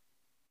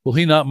 will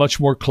he not much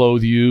more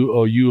clothe you,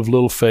 O you of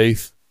little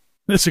faith?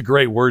 That's a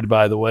great word,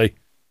 by the way.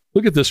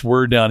 Look at this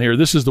word down here.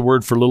 This is the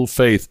word for little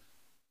faith.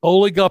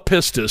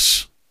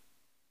 Oligopistis.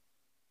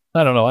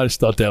 I don't know. I just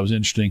thought that was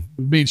interesting.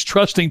 It means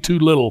trusting too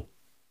little.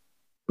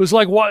 It was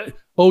like, what?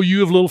 Oh,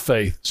 you of little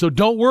faith. So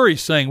don't worry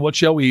saying, what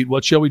shall we eat?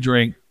 What shall we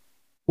drink?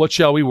 What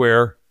shall we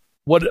wear?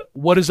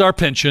 What is our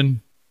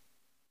pension?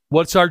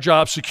 What's our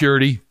job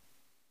security?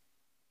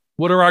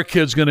 What are our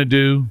kids going to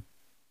do?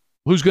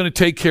 Who's going to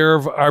take care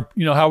of our,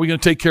 how are we going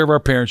to take care of our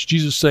parents?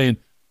 Jesus saying,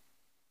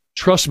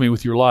 trust me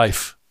with your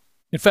life.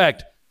 In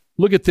fact,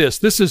 look at this.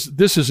 This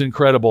is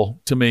incredible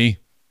to me.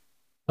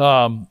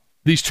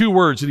 These two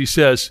words that he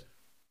says,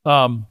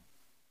 will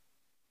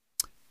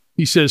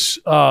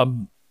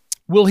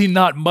he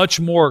not much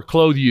more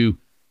clothe you?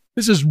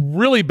 This is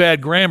really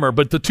bad grammar,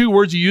 but the two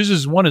words he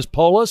uses, one is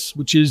polis,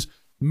 which is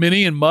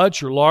many and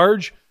much or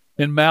large,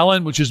 and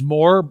malin, which is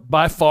more,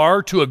 by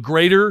far, to a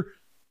greater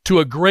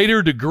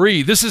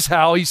degree. This is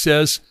how he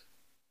says,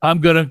 I'm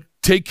going to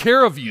take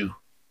care of you.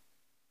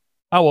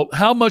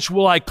 How much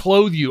will I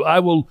clothe you? I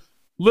will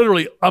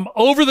literally, I'm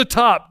over the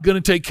top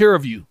going to take care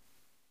of you.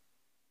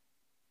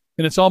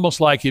 And it's almost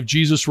like if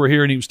Jesus were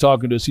here and he was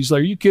talking to us, he's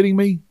like, are you kidding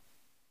me?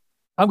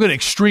 I'm going to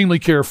extremely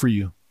care for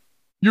you.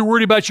 You're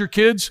worried about your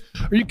kids?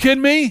 Are you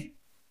kidding me?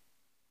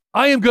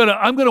 I'm going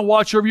to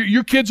watch over you.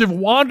 Your kids have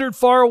wandered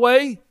far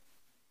away.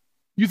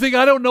 You think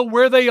I don't know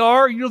where they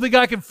are? You don't think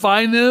I can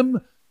find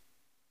them?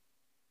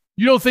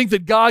 You don't think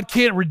that God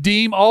can't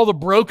redeem all the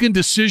broken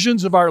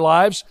decisions of our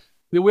lives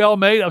that we all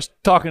made? I was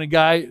talking to a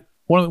guy,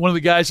 one of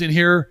the guys in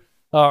here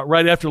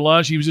right after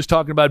lunch. He was just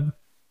talking about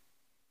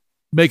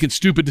making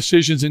stupid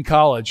decisions in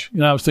college.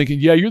 And I was thinking,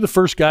 yeah, you're the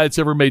first guy that's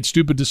ever made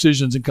stupid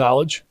decisions in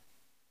college.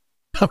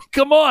 I mean,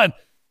 come on.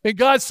 And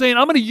God's saying,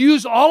 I'm going to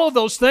use all of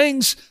those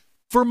things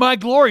for my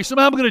glory.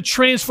 Somehow I'm going to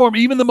transform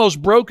even the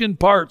most broken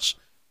parts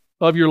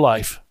of your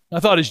life. I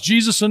thought, is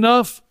Jesus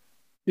enough?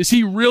 Is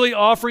he really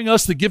offering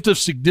us the gift of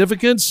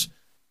significance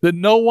that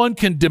no one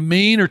can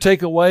demean or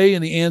take away?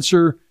 And the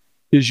answer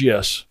is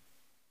yes.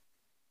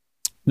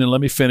 And then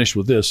let me finish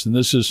with this. And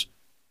this is,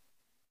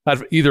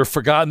 I've either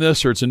forgotten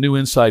this or it's a new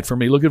insight for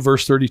me. Look at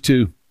verse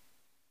 32. It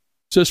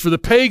says, for the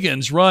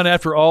pagans run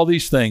after all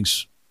these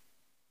things,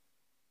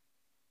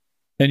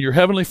 and your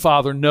heavenly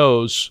Father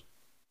knows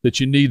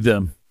that you need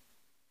them.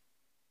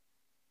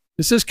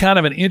 This is kind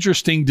of an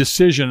interesting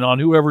decision on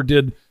whoever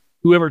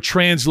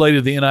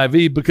translated the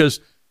NIV, because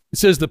it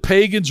says the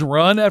pagans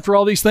run after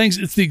all these things.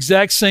 It's the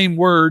exact same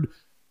word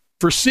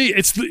for see.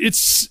 It's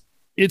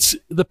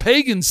the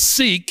pagans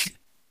seek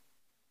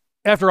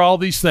after all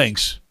these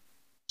things.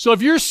 So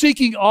if you're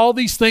seeking all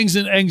these things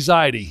in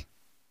anxiety,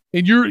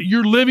 and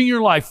you're living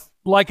your life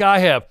like I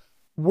have,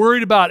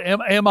 worried about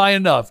am I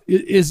enough?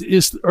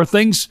 Are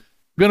things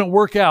going to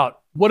work out?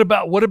 What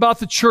about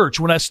the church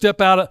when I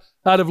step out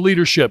of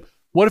leadership?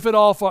 What if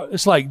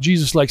it's like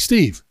Jesus, like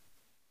Steve?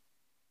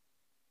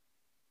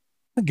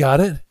 I got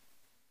it.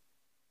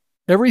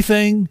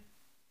 Everything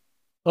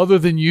other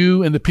than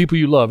you and the people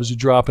you love is a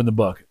drop in the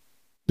bucket.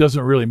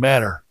 Doesn't really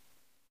matter,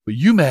 but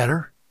you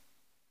matter,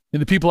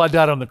 and the people I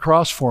died on the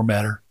cross for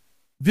matter.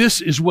 This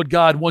is what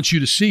God wants you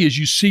to see as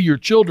you see your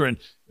children,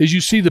 as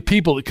you see the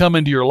people that come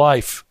into your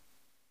life.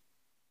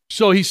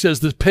 So he says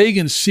the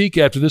pagans seek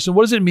after this. And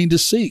what does it mean to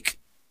seek?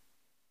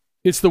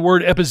 It's the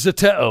word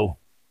epizeteo.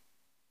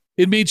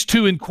 It means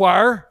to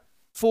inquire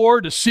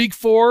for, to seek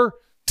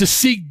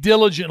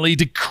diligently,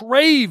 to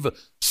crave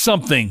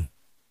something.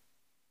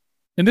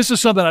 And this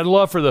is something I'd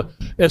love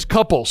as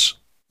couples,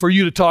 for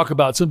you to talk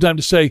about sometime,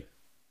 to say,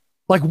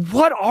 like,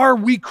 what are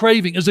we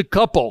craving as a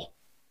couple?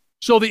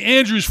 So the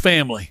Andrews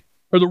family,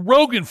 or the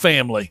Rogan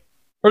family,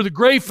 or the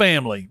Gray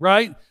family,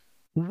 right?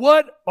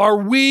 What are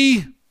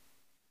we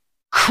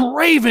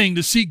craving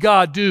to see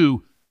God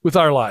do with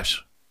our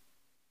lives?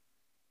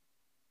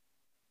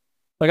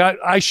 Like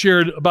I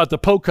shared about the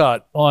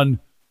Pocot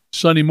on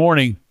Sunday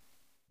morning.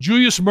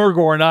 Julius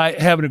Mergor and I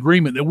have an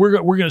agreement that we're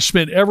going to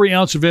spend every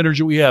ounce of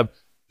energy we have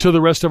to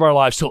the rest of our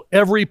lives till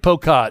every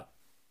Pocot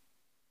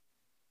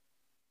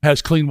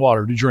has clean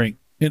water to drink,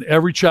 and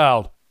every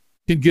child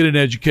can get an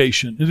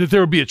education, and that there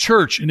will be a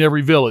church in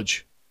every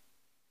village.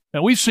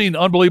 And we've seen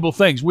unbelievable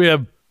things. We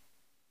have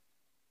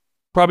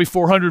probably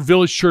 400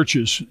 village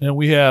churches, and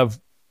we have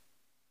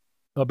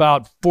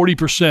about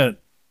 40%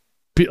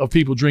 of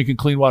people drinking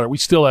clean water. We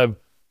still have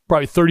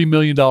probably $30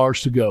 million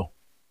to go.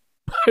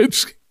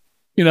 It's,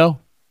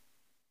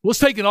 let's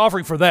take an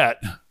offering for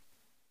that.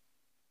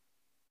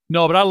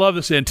 No, but I love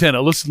this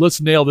antenna.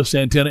 Let's nail this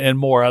antenna and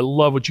more. I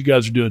love what you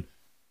guys are doing.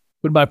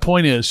 But my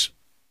point is,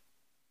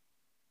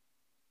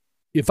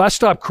 if I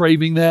stop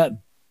craving that,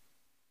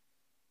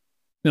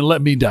 then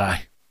let me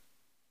die.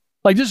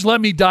 Like, just let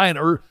me die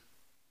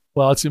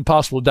well, it's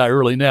impossible to die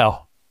early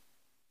now.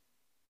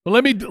 But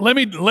let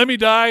me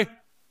die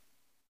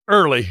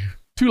early.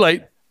 Too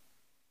late.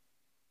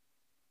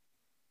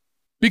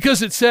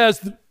 Because it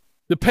says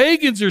the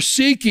pagans are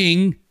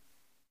seeking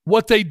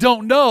what they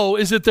don't know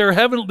is that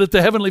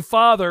the Heavenly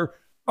Father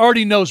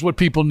already knows what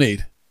people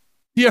need.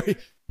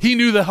 He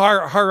knew the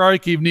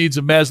hierarchy of needs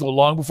of Maslow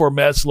long before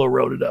Maslow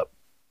wrote it up.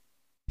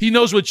 He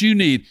knows what you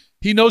need.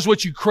 He knows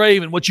what you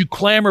crave and what you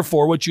clamor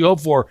for, what you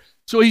hope for.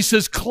 So he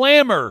says,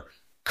 clamor,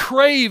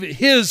 crave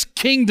his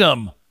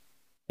kingdom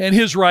and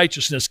his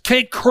righteousness.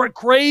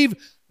 Crave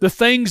the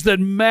things that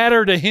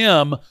matter to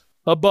him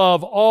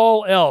above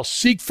all else.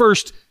 Seek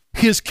first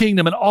his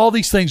kingdom, and all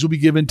these things will be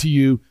given to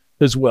you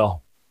as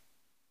well.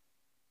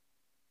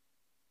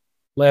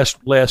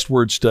 Last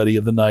word study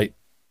of the night.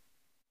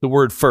 The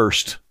word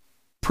first.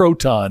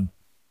 proton.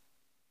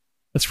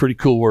 That's a pretty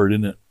cool word,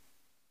 isn't it?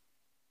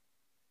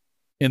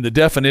 And the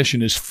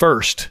definition is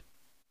first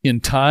in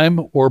time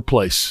or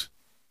place.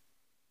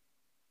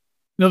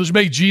 In other words,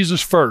 make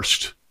Jesus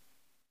first.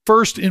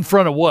 First in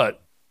front of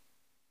what?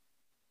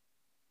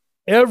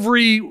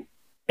 Every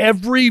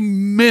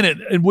minute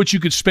in which you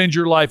could spend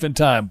your life and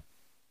time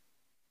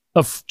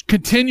of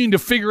continuing to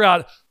figure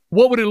out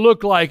what would it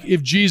look like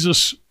if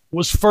Jesus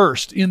was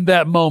first in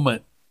that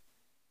moment,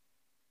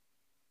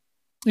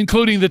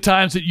 including the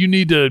times that you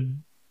need to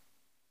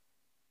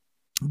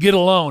get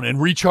alone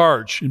and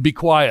recharge and be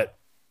quiet,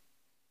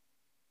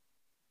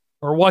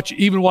 or watch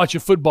a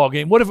football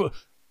game. What if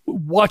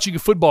watching a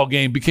football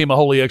game became a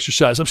holy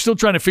exercise? I'm still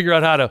trying to figure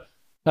out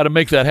how to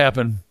make that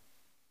happen.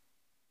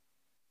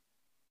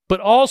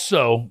 But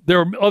also, there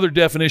are other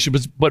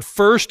definitions, but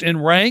first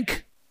in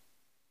rank,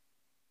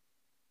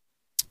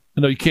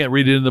 I know you can't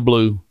read it in the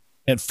blue,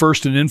 and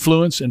first in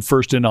influence and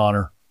first in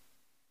honor.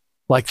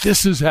 Like,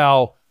 this is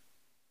how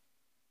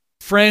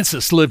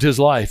Francis lived his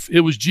life.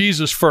 It was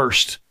Jesus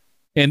first,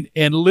 and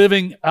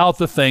living out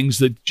the things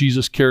that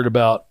Jesus cared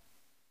about.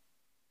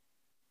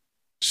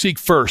 Seek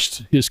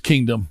first his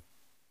kingdom.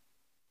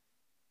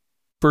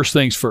 First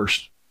things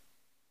first.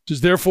 It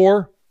says,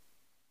 therefore,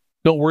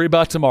 don't worry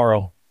about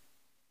tomorrow,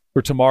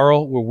 for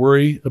tomorrow will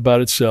worry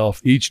about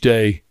itself. Each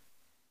day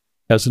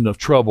has enough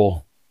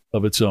trouble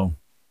of its own.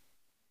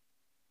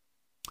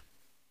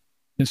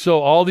 And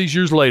so all these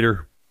years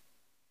later,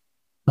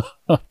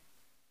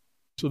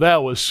 so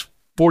that was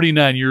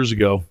 49 years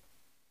ago.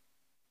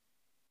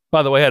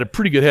 By the way, I had a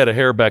pretty good head of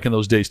hair back in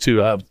those days too.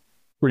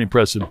 Pretty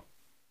impressive.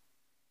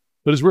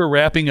 But as we're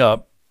wrapping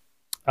up,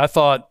 I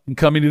thought in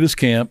coming to this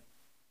camp,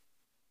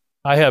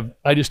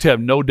 I just have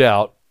no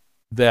doubt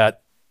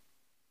that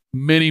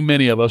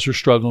many of us are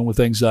struggling with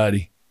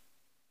anxiety.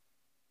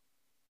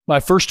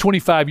 My first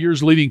 25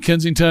 years leading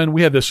Kensington,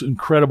 we had this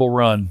incredible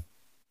run.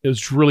 It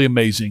was really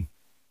amazing.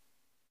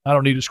 I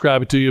don't need to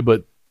describe it to you,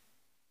 but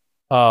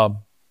God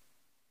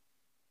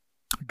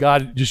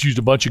just used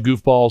a bunch of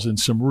goofballs and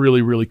some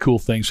really, really cool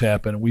things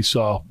happen. And we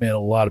saw, man, a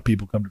lot of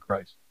people come to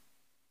Christ.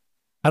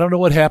 I don't know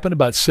what happened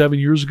about 7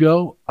 years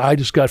ago. I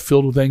just got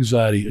filled with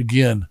anxiety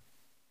again,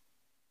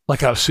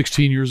 like I was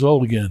 16 years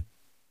old again.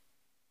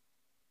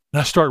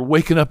 And I started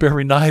waking up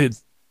every night at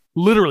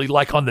literally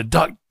like on the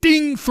dot,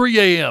 ding, 3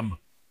 a.m.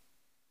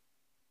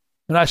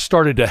 And I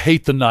started to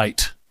hate the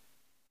night.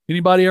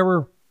 Anybody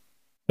ever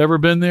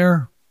been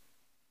there?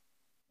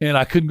 And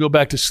I couldn't go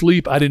back to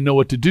sleep. I didn't know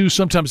what to do.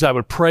 Sometimes I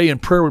would pray,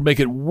 and prayer would make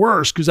it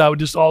worse because I would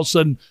just all of a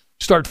sudden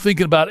start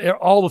thinking about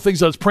all the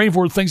things I was praying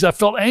for, the things I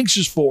felt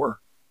anxious for.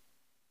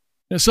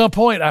 At some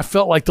point, I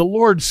felt like the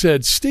Lord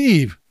said,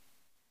 Steve,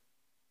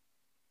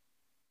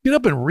 get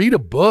up and read a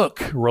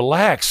book.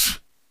 Relax.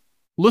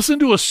 Listen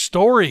to a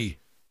story.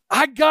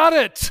 I got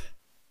it.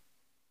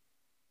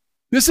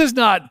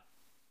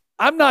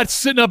 I'm not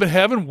sitting up in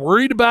heaven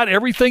worried about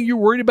everything you're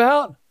worried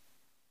about.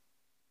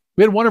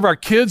 We had one of our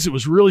kids that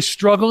was really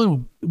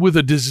struggling with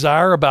a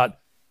desire about,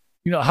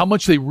 how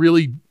much they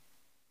really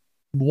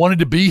wanted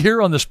to be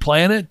here on this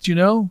planet,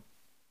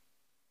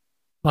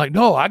 Like,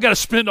 no, I got to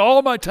spend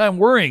all my time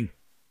worrying.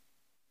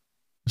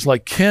 It's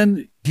like,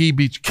 can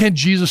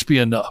Jesus be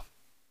enough?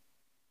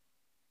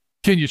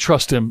 Can you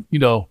trust him,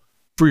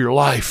 for your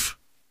life?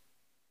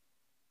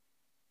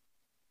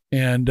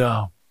 And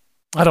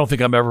I don't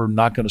think I'm ever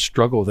not going to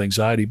struggle with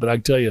anxiety, but I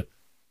can tell you,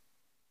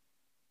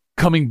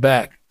 coming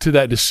back to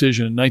that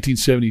decision in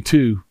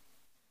 1972,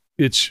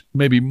 it's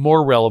maybe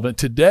more relevant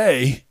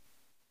today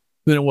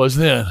than it was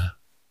then.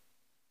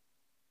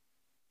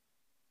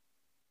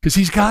 Because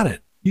he's got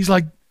it. He's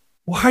like,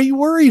 why are you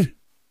worried?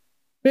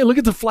 Man, look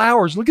at the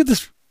flowers. Look at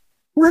this.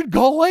 We're at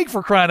Gull Lake,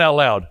 for crying out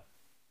loud.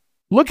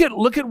 Look at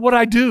what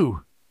I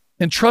do,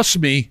 and trust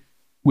me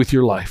with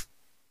your life.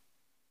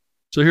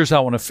 So here's how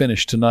I want to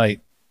finish tonight.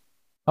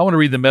 I want to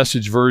read the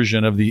Message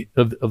version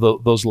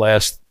of those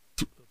last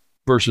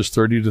verses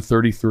 30 to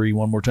 33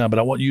 one more time, but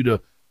I want you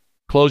to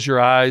close your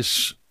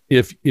eyes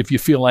if you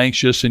feel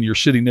anxious and you're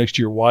sitting next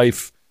to your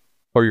wife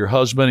or your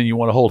husband and you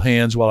want to hold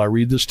hands while I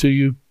read this to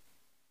you,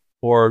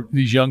 or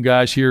these young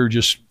guys here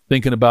just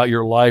thinking about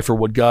your life or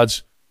what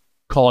God's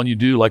calling you to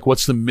do, like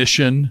what's the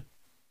mission,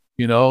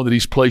 that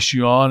he's placed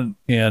you on,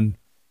 and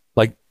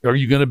like, are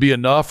you going to be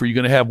enough? Are you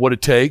going to have what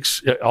it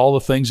takes? All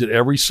the things that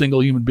every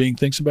single human being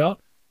thinks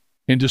about,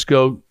 and just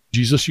go,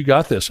 Jesus, you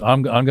got this.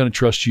 I'm going to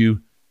trust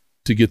you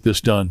to get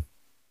this done.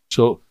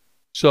 So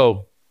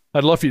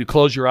I'd love for you to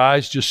close your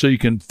eyes just so you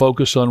can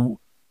focus on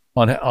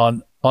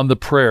the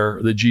prayer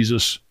that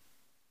Jesus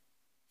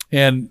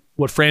and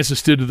what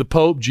Francis did to the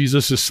Pope,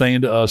 Jesus is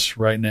saying to us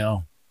right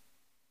now.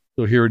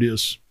 So here it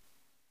is.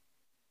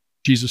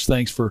 Jesus,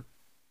 thanks for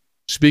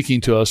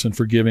speaking to us and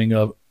for giving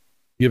of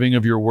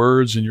your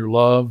words and your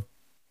love,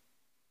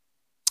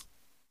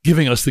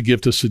 giving us the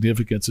gift of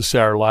significance to say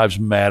our lives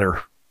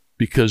matter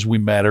because we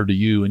matter to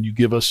you, and you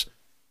give us.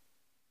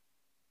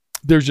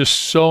 There's just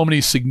so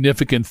many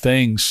significant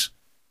things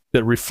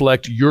that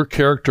reflect your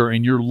character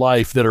and your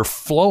life that are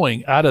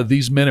flowing out of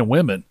these men and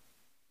women.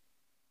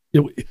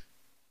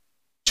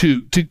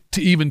 to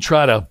even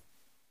try to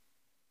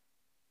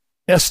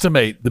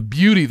estimate the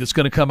beauty that's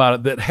going to come out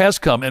of, that has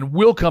come and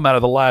will come out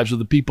of the lives of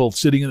the people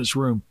sitting in this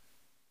room.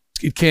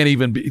 It can't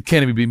even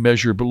be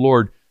measured. But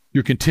Lord,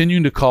 you're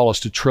continuing to call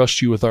us to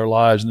trust you with our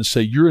lives and to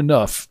say, you're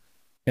enough,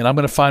 and I'm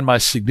going to find my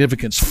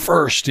significance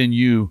first in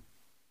you.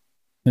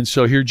 And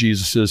so here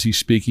Jesus is. He's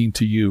speaking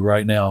to you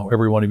right now,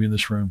 every one of you in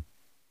this room.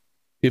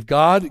 If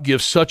God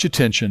gives such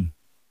attention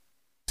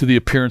to the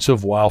appearance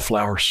of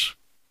wildflowers,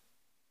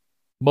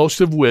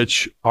 most of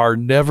which are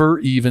never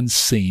even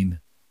seen,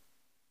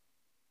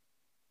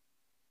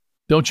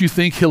 don't you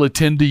think he'll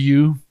attend to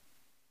you,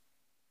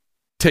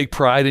 take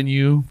pride in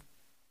you,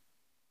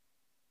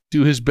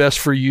 do his best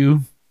for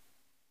you?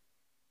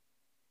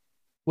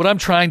 What I'm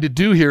trying to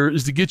do here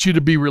is to get you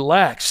to be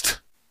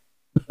relaxed,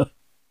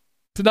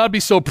 to not be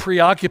so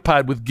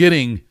preoccupied with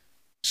getting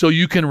so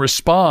you can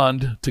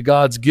respond to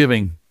God's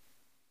giving.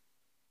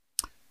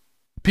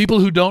 People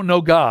who don't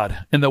know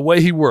God and the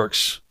way he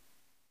works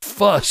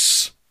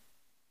fuss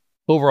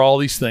over all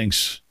these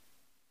things.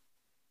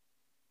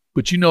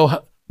 But you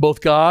know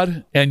both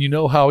God and you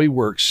know how he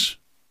works.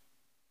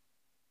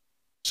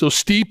 So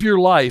steep your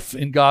life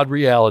in God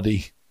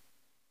reality,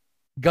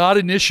 God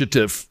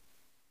initiative,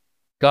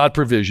 God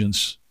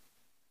provisions,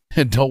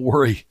 and don't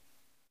worry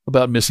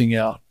about missing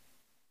out.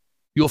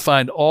 You'll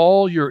find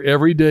all your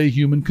everyday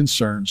human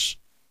concerns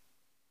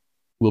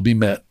will be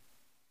met.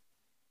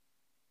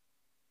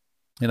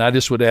 And I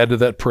just would add to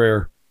that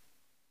prayer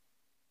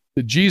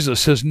that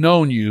Jesus has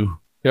known you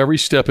every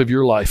step of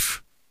your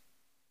life.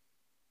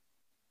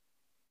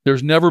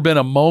 There's never been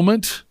a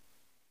moment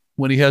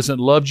when he hasn't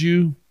loved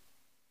you.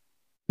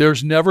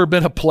 There's never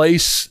been a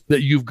place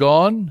that you've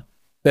gone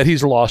that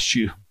he's lost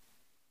you.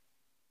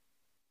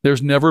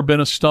 There's never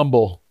been a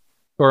stumble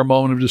or a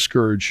moment of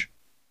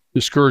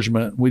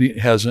discouragement when he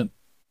hasn't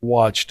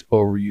watched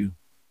over you.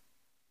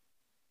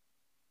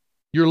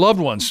 Your loved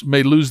ones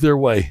may lose their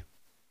way,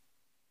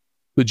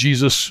 but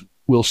Jesus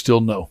will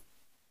still know.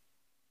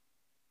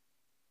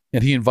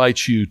 And he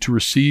invites you to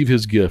receive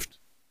his gift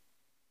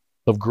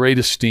of great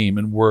esteem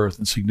and worth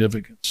and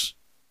significance.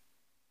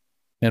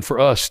 And for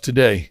us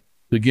today,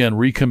 again,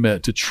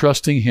 recommit to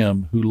trusting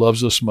him who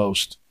loves us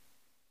most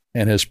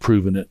and has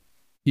proven it.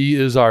 He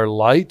is our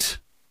light.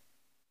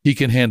 He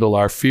can handle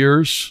our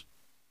fears.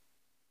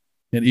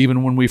 And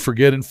even when we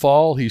forget and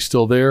fall, he's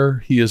still there.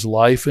 He is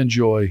life and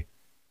joy,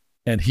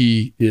 and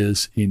he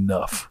is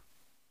enough.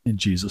 In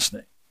Jesus'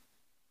 name.